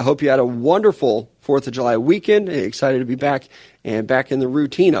 I hope you had a wonderful 4th of July weekend. Excited to be back and back in the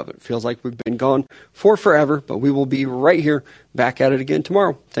routine of it. Feels like we've been gone for forever, but we will be right here back at it again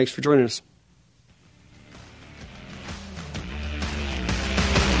tomorrow. Thanks for joining us.